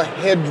a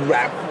head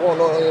wrap on,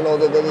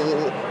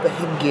 the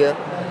headgear,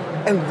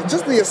 and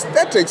just the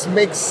aesthetics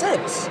make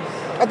sense.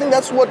 I think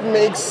that's what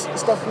makes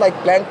stuff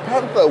like Black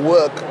Panther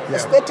work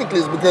aesthetically,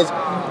 is because,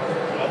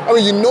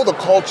 the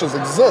cultures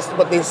exist,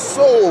 but they're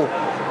so,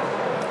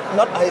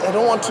 I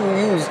don't want to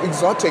use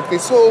exotic, they're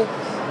so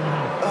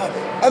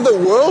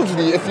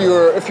otherworldly.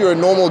 If you're a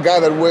normal guy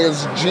that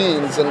wears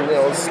jeans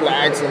and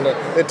slacks and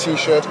a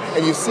t-shirt,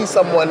 and you see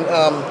someone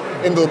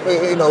in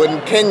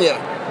Kenya,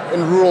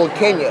 in rural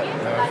Kenya,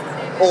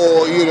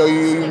 or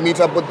you meet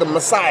up with the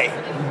Maasai,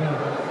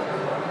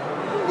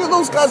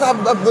 those guys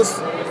have this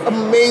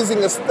amazing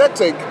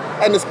aesthetic,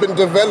 and it's been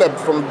developed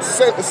from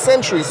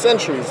centuries.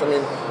 I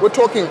mean, we're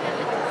talking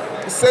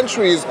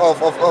centuries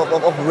of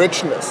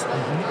richness,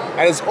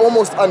 and it's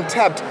almost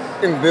untapped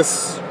in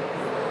this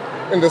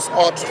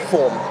art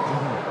form.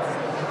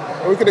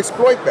 And we could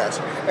exploit that,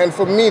 and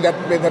for me,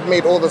 that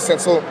made all the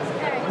sense. So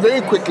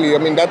very quickly,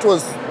 that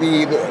was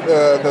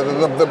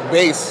the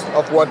base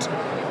of what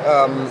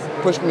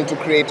pushed me to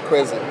create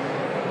Kwezi,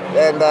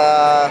 and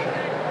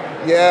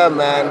yeah,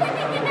 man,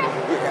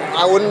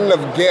 I wouldn't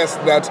have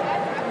guessed that.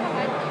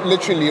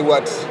 Literally,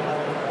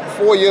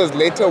 4 years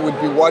later, we'd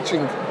be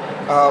watching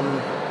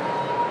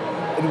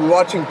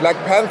Black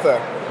Panther,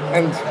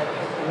 and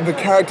the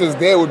characters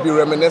there would be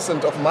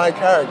reminiscent of my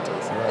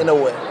characters in a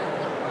way.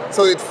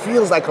 So it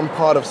feels like I'm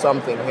part of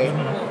something, hey?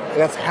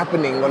 That's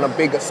happening on a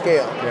bigger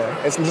scale.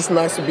 Yeah. It's just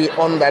nice to be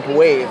on that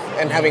wave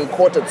and having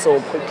caught it so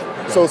quickly,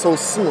 so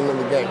soon in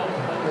the game.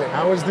 Yeah.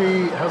 How's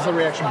the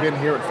reaction been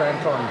here at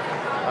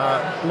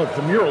FanCon? Look,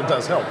 the mural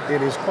does help.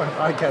 It is quite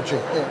eye-catching.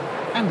 Yeah.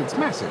 And it's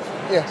massive.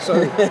 Yeah. So,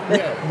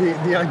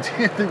 the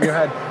idea that you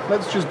had,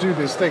 let's just do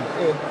this thing,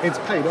 it's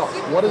paid off.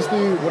 What has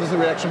the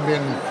reaction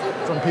been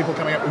from people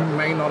coming up who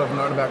may not have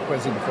known about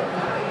Kwezi before?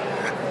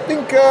 I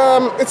think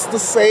it's the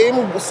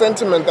same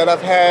sentiment that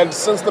I've had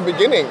since the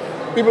beginning.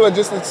 People are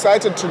just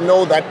excited to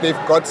know that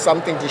they've got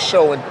something to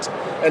show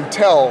and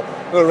tell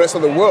the rest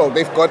of the world.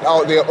 They've got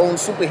their own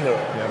superhero.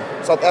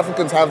 Yeah. South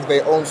Africans have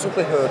their own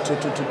superhero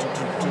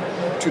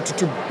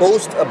to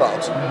boast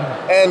about,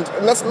 and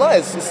that's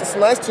nice. It's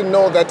nice to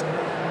know that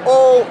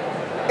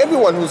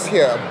everyone who's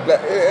here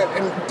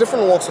in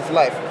different walks of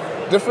life,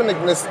 different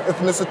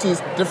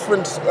ethnicities,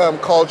 different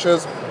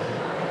cultures,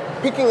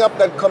 picking up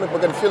that comic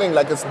book and feeling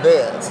like it's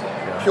theirs,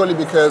 purely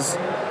because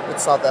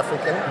it's South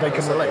African. They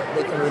can relate.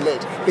 They can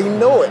relate. They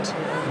know it.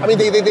 I mean,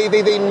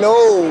 they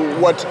know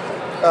what.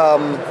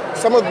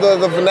 Some of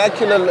the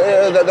vernacular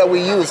that we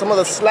use, some of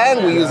the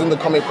slang we use in the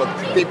comic book,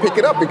 they pick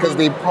it up because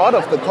they're part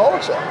of the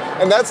culture.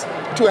 And that's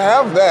to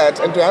have that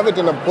and to have it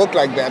in a book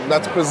like that,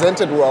 that's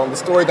presented well, the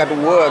story that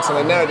works and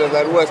the narrative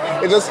that works.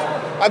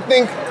 I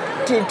think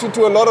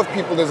to a lot of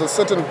people, there's a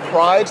certain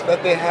pride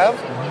that they have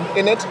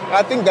in it.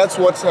 I think that's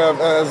what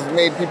has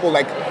made people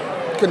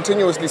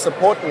continuously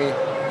support me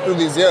through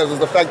these years, is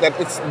the fact that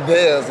it's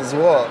theirs as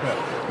well. Yeah.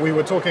 We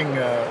were talking,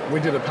 we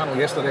did a panel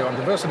yesterday on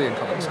diversity in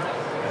comics.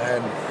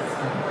 And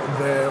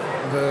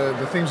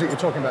the themes that you're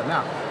talking about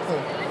now,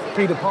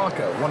 Peter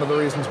Parker, one of the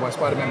reasons why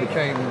Spider-Man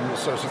became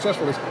so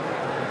successful is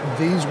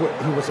he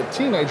was a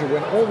teenager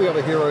when all the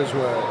other heroes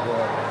were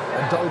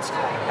adults,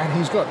 and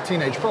he's got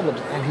teenage problems,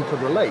 and he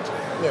could relate.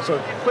 Yeah. So,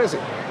 Kwezi,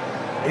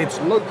 it's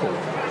local.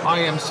 I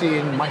am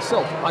seeing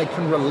myself. I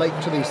can relate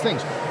to these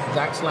things.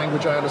 That's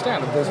language I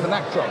understand. There's the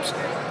knack drops.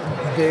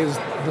 There's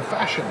the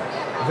fashion.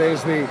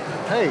 There's the,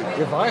 hey,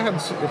 if I had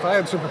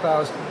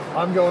superpowers,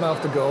 I'm going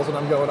after girls and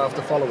I'm going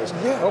after followers.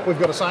 Yeah. Oh, we've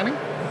got a signing?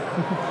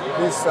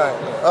 Please sign.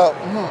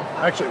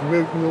 Actually,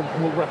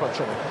 we'll wrap up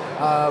shortly.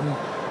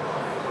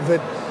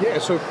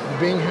 So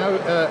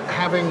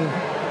having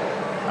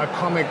a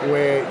comic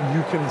where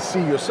you can see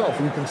yourself,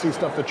 you can see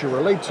stuff that you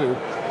relate to,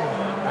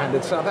 and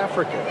it's South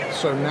Africa.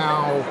 So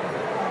now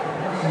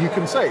you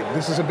can say,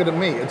 this is a bit of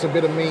me. It's a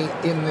bit of me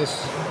in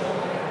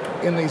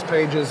these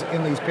pages,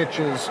 in these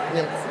pictures,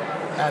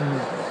 and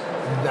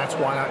that's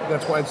why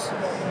it's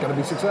going to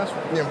be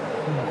successful. Yeah.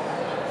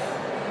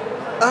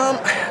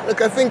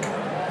 Look, I think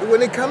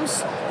when it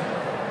comes,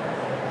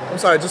 I'm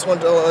sorry. I just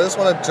want to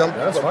jump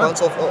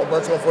bounce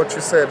off what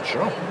you said.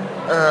 Sure.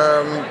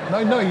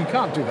 No, you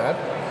can't do that.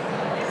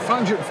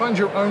 Find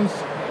your own.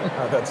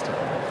 Oh, that's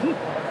terrible.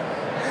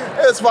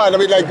 It's fine. I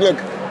mean, look,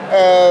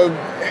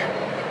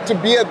 to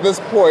be at this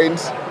point,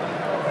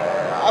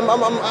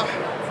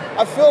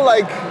 I feel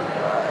like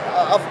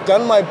I've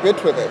done my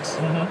bit with it.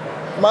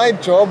 my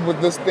job with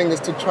this thing is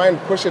to try and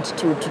push it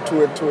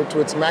to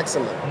its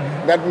maximum.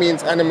 That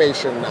means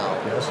animation now.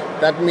 Yes.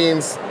 That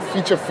means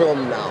feature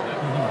film now.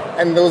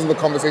 And those are the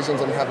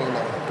conversations I'm having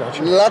now.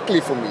 Gotcha. Luckily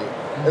for me,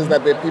 is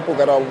that there are people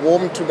that are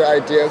warm to the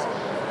ideas.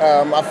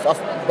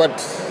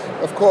 But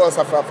of course,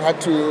 I've had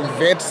to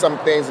vet some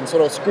things and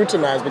sort of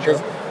scrutinize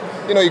because,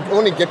 you know, you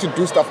only get to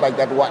do stuff like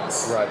that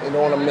once. Right. You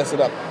don't want to mess it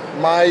up.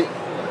 I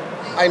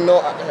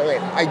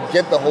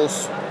get the whole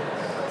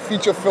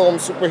feature film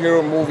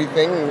superhero movie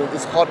thing.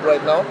 It's hot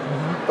right now.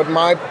 But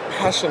my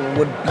passion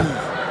would be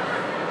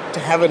to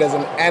have it as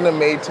an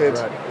animated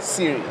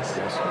series.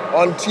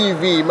 On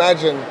TV,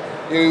 imagine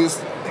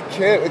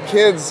the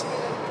kids,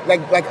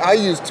 like I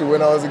used to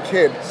when I was a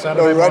kid.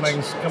 Saturday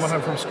mornings, coming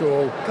home from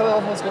school,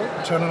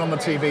 turning on the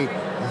TV.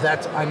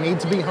 That I need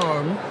to be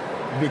home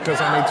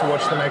because I need to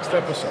watch the next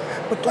episode.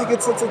 But like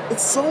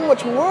it's so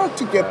much work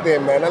to get there,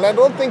 man. And I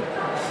don't think,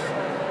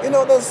 you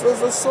know,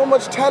 there's so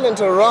much talent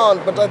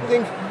around, but I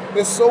think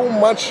there's so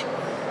much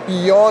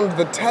beyond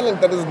the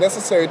talent that is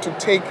necessary to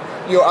take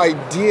your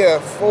idea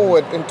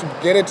forward and to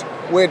get it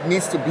where it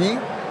needs to be.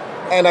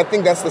 And I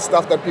think that's the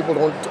stuff that people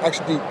don't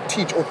actually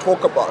teach or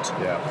talk about.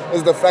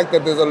 Is the fact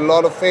that there's a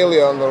lot of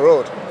failure on the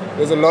road.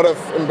 There's a lot of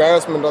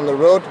embarrassment on the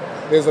road.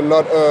 There's a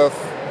lot of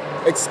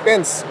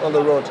expense on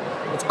the road.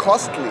 It's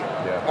costly.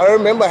 I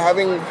remember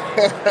having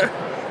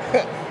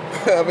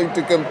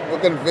to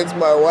convince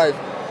my wife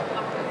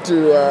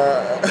to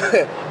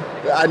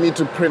I need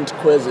to print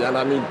Kwezi and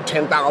I need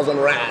 10,000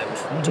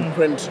 rand to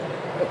print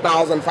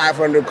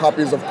 1,500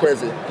 copies of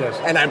Kwezi. Yes.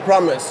 And I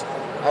promise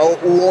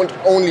we won't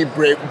only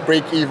break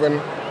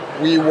even,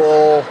 we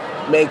will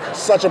make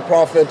such a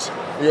profit,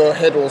 your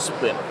head will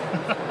spin.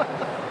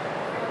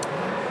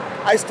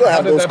 I still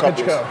have those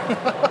copies.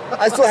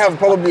 I still have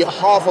probably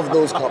half of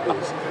those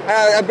copies.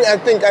 I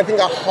think I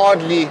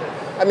hardly,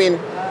 I mean,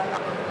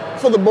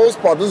 for the most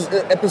part, this is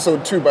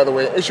episode 2, by the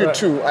way, issue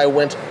 2, I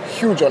went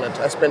huge on it.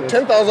 I spent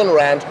 10,000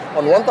 rand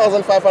on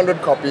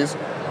 1,500 copies,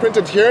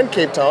 printed here in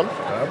Cape Town,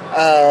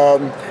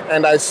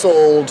 and I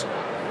sold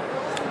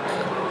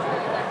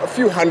a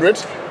few hundred,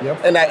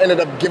 and I ended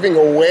up giving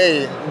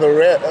away the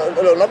rest,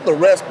 not the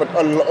rest, but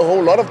a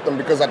whole lot of them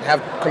because I'd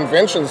have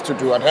conventions to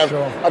do, I'd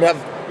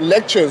have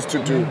lectures to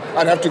do,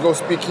 I'd have to go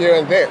speak here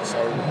and there.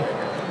 So.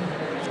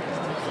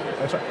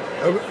 That's right.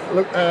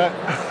 Look,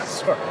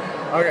 sorry.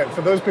 Okay,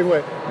 for those people,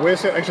 we're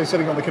actually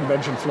sitting on the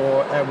convention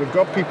floor, and we've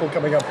got people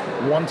coming up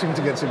wanting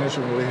to get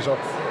submission release.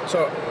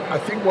 So I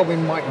think what we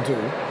might do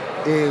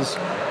is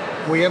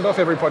we end off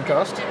every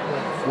podcast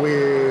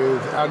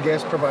with our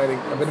guest providing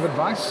a bit of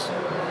advice.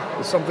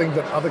 It's something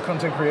that other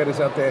content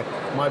creators out there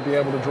might be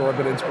able to draw a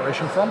bit of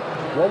inspiration from.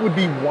 What would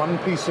be one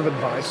piece of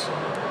advice?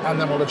 And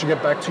then we'll let you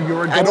get back to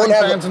your adoring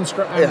fans and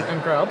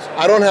crowds.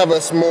 I don't have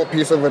a small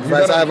piece of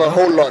advice. I have a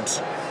whole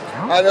lot.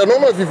 I don't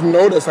know if you've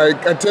noticed, I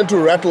tend to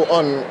rattle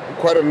on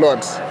quite a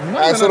lot. No.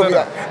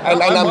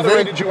 And I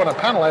moderated you on a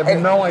panel. I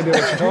have no idea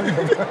what you're talking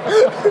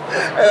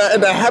about.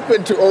 and I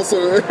happen to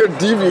also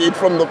deviate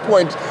from the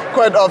point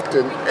quite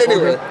often.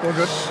 Anyway, all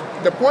good.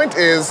 The point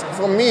is,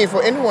 for me,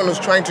 for anyone who's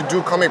trying to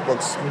do comic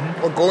books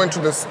or go into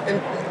this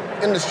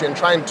industry and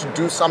trying to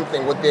do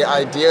something with their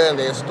idea and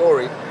their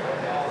story,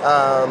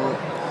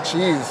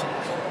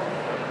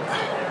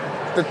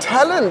 the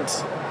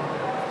talent,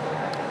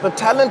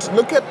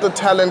 look at the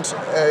talent,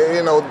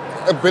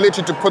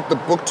 ability to put the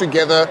book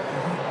together,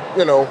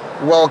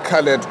 well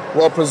colored,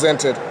 well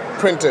presented,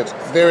 printed,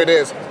 there it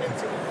is.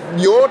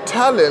 Your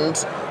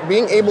talent,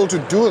 being able to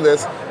do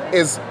this,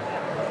 is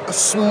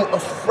a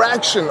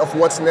fraction of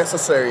what's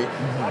necessary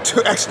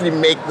to actually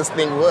make this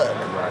thing work.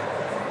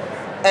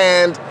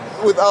 And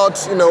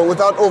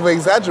without over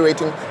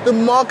exaggerating, the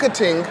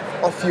marketing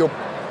of your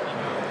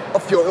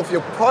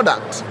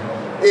product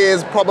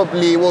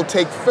will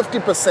take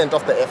 50%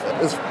 of the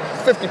effort. Is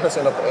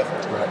 50% of the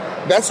effort.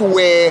 Right. That's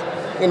where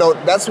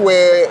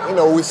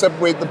we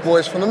separate the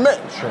boys from the men.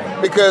 Sure.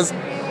 Because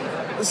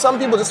some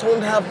people just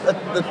don't have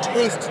the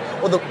taste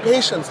or the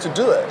patience to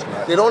do it.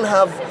 Right. They don't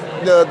have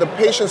the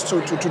patience to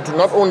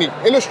not only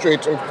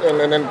illustrate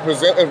and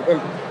present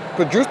and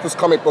produce this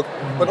comic book,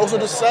 but also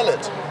to sell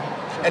it.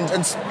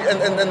 And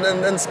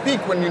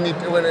speak when you need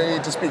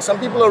to speak. Some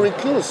people are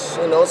recluse,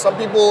 Some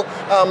people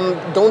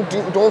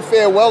don't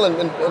fare well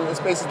in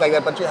spaces like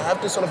that. But you have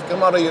to sort of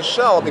come out of your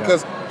shell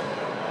because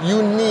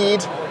you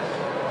need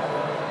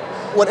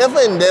whatever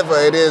endeavor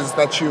it is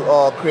that you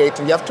are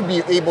creating. You have to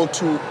be able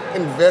to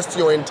invest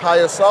your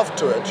entire self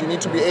to it. You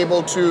need to be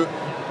able to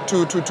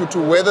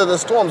weather the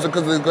storms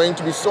because there's going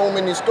to be so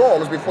many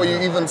storms before you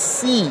even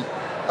see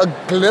a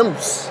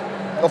glimpse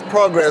of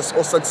progress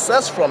or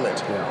success from it.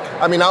 Yeah.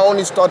 I mean, I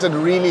only started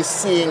really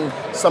seeing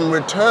some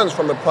returns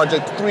from the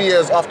project 3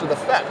 years after the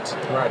fact.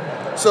 Right.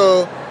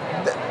 So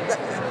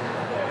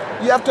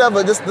you have to have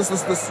a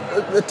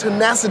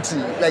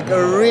tenacity, like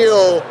a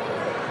real.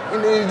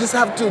 You just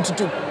have to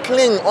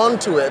cling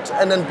onto it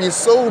and then be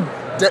so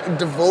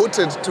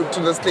devoted to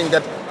this thing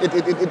that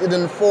it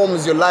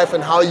informs your life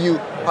and how you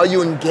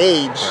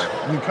engage.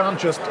 You can't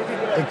just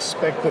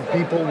expect that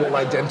people will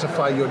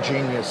identify your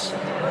genius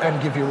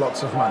and give you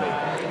lots of money.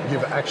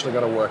 You've actually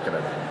got to work at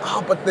it.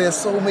 Oh, but there's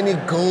so many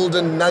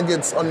golden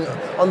nuggets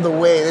on the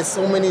way. There's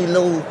so many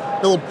little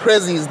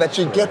prezzies that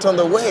you get on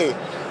the way.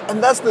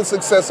 And that's the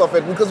success of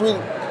it, because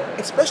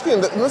especially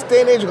in this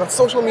day and age, we've got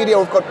social media,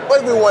 we've got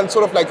everyone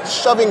sort of like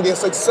shoving their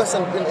success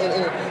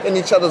in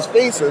each other's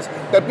faces,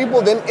 that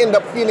people then end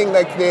up feeling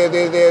like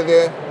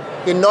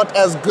they're not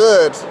as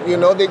good. You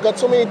know, they've got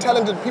so many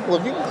talented people.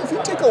 If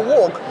you take a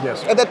walk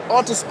at that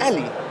artist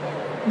alley,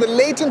 the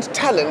latent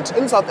talent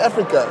in South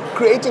Africa,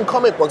 creating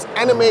comic books,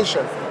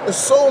 animation, is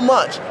so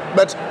much.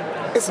 But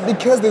it's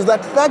because there's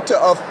that factor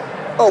of,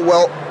 oh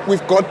well,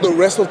 we've got the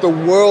rest of the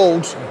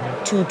world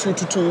to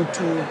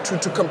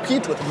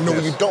compete with. No,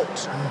 you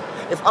don't.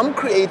 If I'm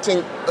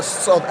creating a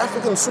South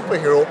African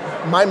superhero,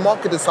 my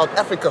market is South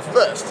Africa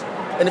first.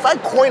 And if I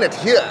coin it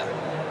here,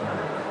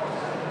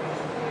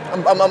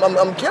 I'm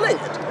killing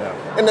it.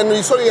 Yeah. And then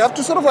you have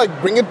to sort of like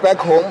bring it back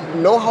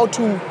home, know how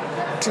to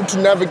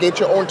navigate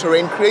your own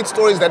terrain, create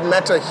stories that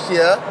matter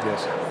here,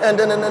 and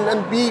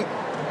be,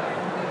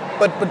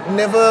 but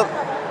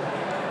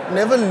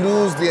never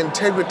lose the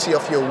integrity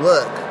of your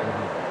work.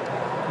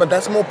 Mm-hmm. But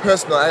that's more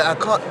personal. I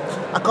can't.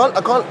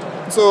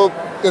 So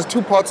there's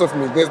two parts of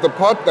me. There's the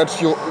part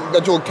that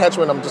you'll catch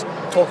when I'm just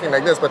talking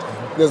like this, but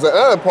there's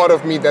another part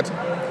of me that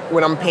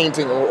when I'm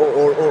painting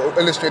or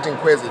illustrating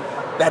Kwezi,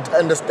 that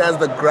understands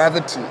the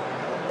gravity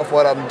of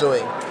what I'm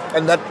doing,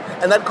 and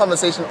that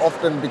conversation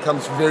often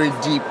becomes very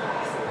deep.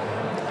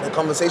 The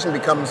conversation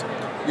becomes,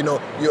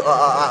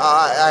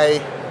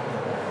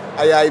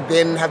 I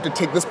then have to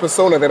take this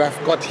persona that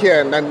I've got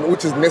here, and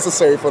which is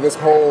necessary for this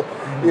whole,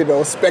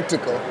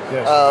 spectacle.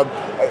 Yes.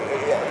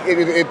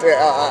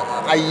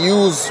 I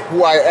use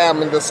who I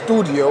am in the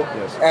studio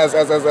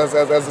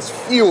as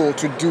fuel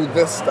to do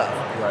this stuff.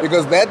 Right.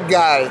 Because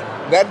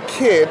that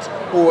kid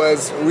who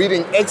was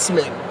reading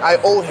X-Men, I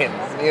owe him.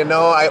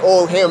 I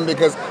owe him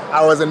because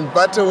I was in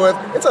Butterworth.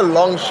 It's a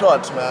long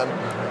shot, man.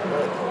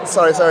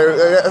 Sorry,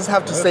 I just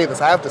have to say this.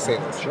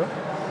 Sure.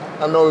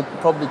 I know we're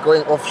probably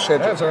going off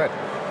schedule. That's all right.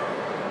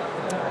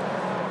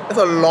 It's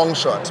a long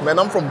shot, man.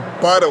 I'm from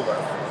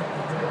Butterworth,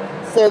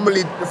 former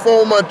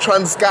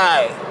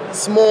Transkei,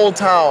 small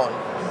town,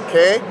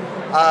 okay?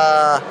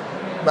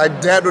 My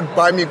dad would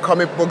buy me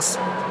comic books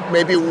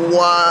maybe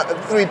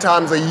 3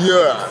 times a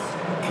year,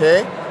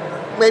 okay?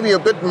 Maybe a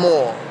bit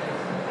more.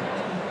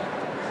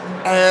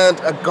 And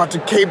I got to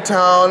Cape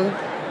Town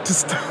to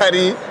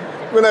study.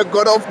 When I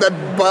got off that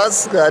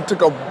bus, I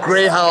took a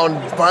Greyhound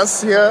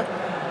bus here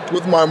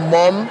with my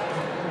mom,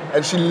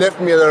 and she left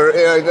me there.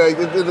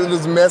 It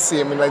was messy.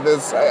 I mean, like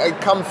this. I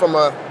come from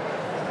a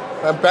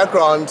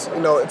background.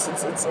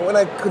 It's when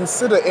I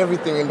consider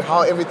everything and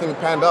how everything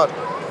panned out.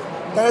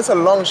 That is a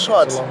long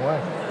shot. It's a long way.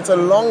 It's a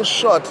long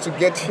shot to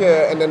get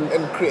here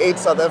and create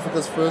South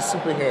Africa's first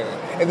superhero,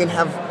 and then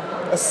have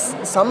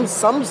some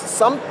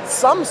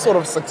sort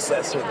of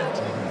success with it.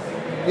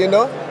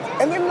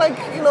 And then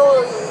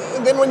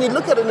then when you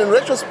look at it in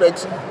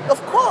retrospect,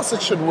 of course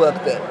it should work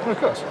then.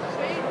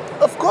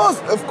 Of course.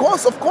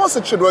 Of course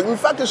it should work. In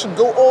fact, it should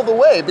go all the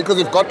way, because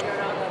you've got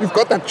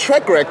that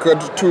track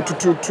record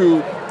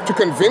to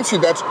convince you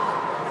that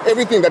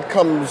everything that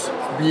comes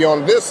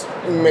beyond this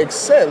makes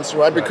sense,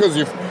 right? Because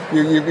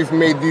you've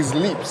made these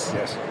leaps.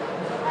 Yes.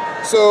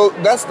 So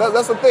that's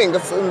the thing.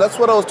 That's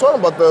what I was talking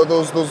about.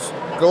 Those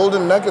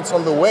golden nuggets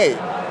on the way.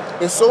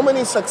 There's so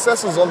many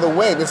successes on the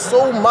way. There's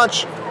so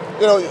much.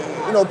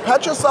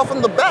 Pat yourself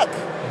on the back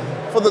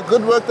for the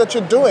good work that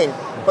you're doing,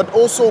 but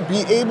also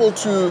be able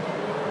to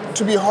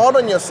be hard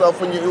on yourself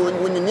when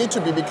you need to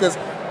be, because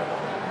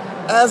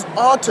as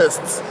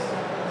artists,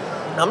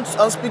 I'm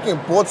speaking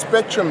broad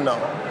spectrum now.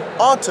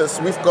 Artists,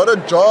 we've got a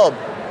job.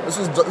 This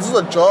is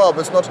a job.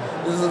 This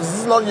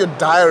is not your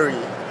diary.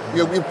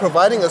 You're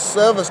providing a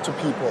service to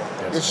people.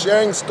 Yes. You're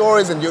sharing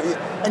stories and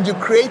you're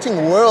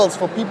creating worlds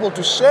for people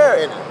to share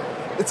in.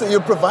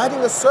 You're providing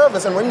a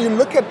service, and when you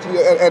look at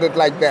it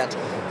like that,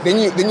 then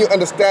you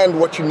understand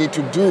what you need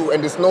to do,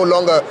 and it's no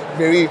longer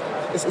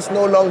it's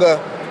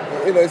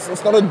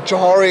not a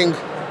jarring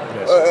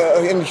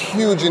and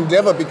huge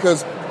endeavor,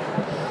 because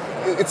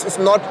it's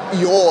not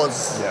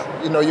yours.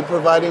 Yeah. You're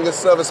providing a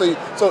service.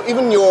 So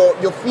even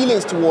your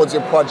feelings towards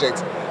your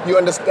project, you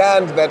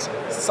understand that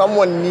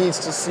someone needs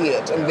to see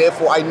it, and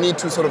therefore I need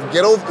to sort of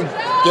get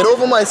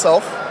over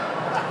myself,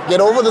 get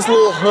over this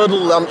little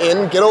hurdle I'm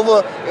in, get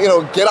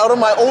out of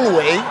my own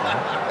way,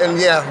 and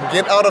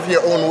get out of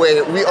your own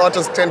way. We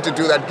artists tend to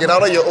do that. Get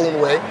out of your own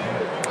way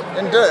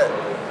and do it.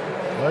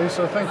 Well,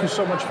 so thank you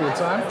so much for your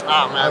time.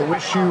 Man. I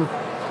wish you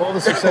all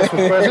the success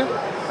with Kwezi,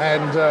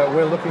 and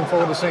we're looking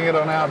forward to seeing it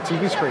on our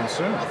TV screen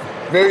soon.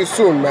 Very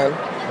soon, man.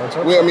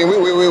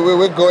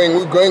 We're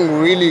going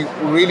really,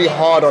 really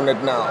hard on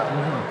it now.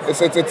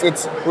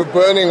 Mm-hmm. We're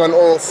burning on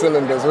all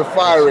cylinders. We're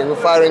firing,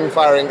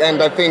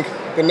 and I think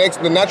the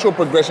natural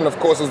progression, of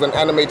course, is an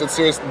animated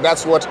series.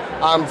 That's what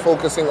I'm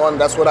focusing on.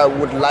 That's what I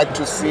would like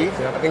to see.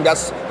 Yep. I think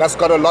that's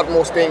got a lot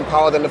more staying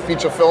power than a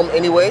feature film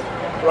anyway,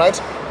 right?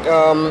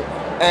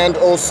 And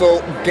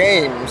also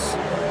games,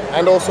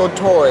 and also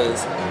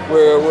toys.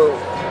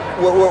 We're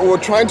we're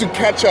trying to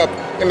catch up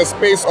in the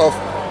space of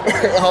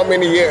how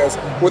many years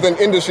with an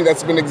industry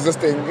that's been in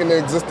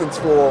existence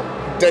for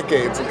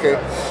decades. Okay,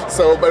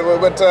 so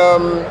but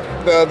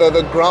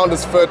the ground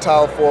is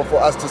fertile for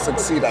us to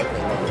succeed, I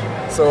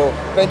think. So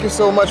thank you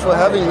so much for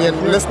having me and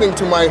listening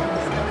to my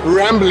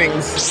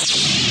ramblings.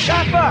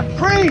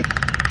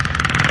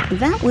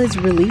 That was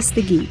Release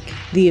the Geek,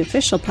 the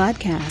official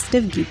podcast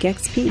of Geek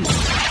XP.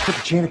 What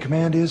the chain of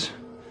command is?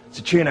 It's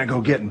a chain I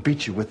go get and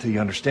beat you with till you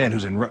understand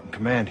who's in rotten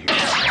command here.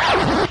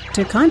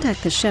 To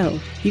contact the show,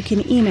 you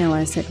can email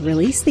us at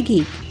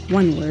releasethegeek,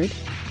 one word,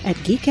 at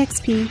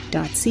geekxp.co.za.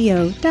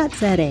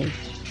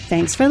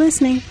 Thanks for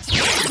listening.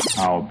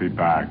 I'll be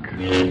back.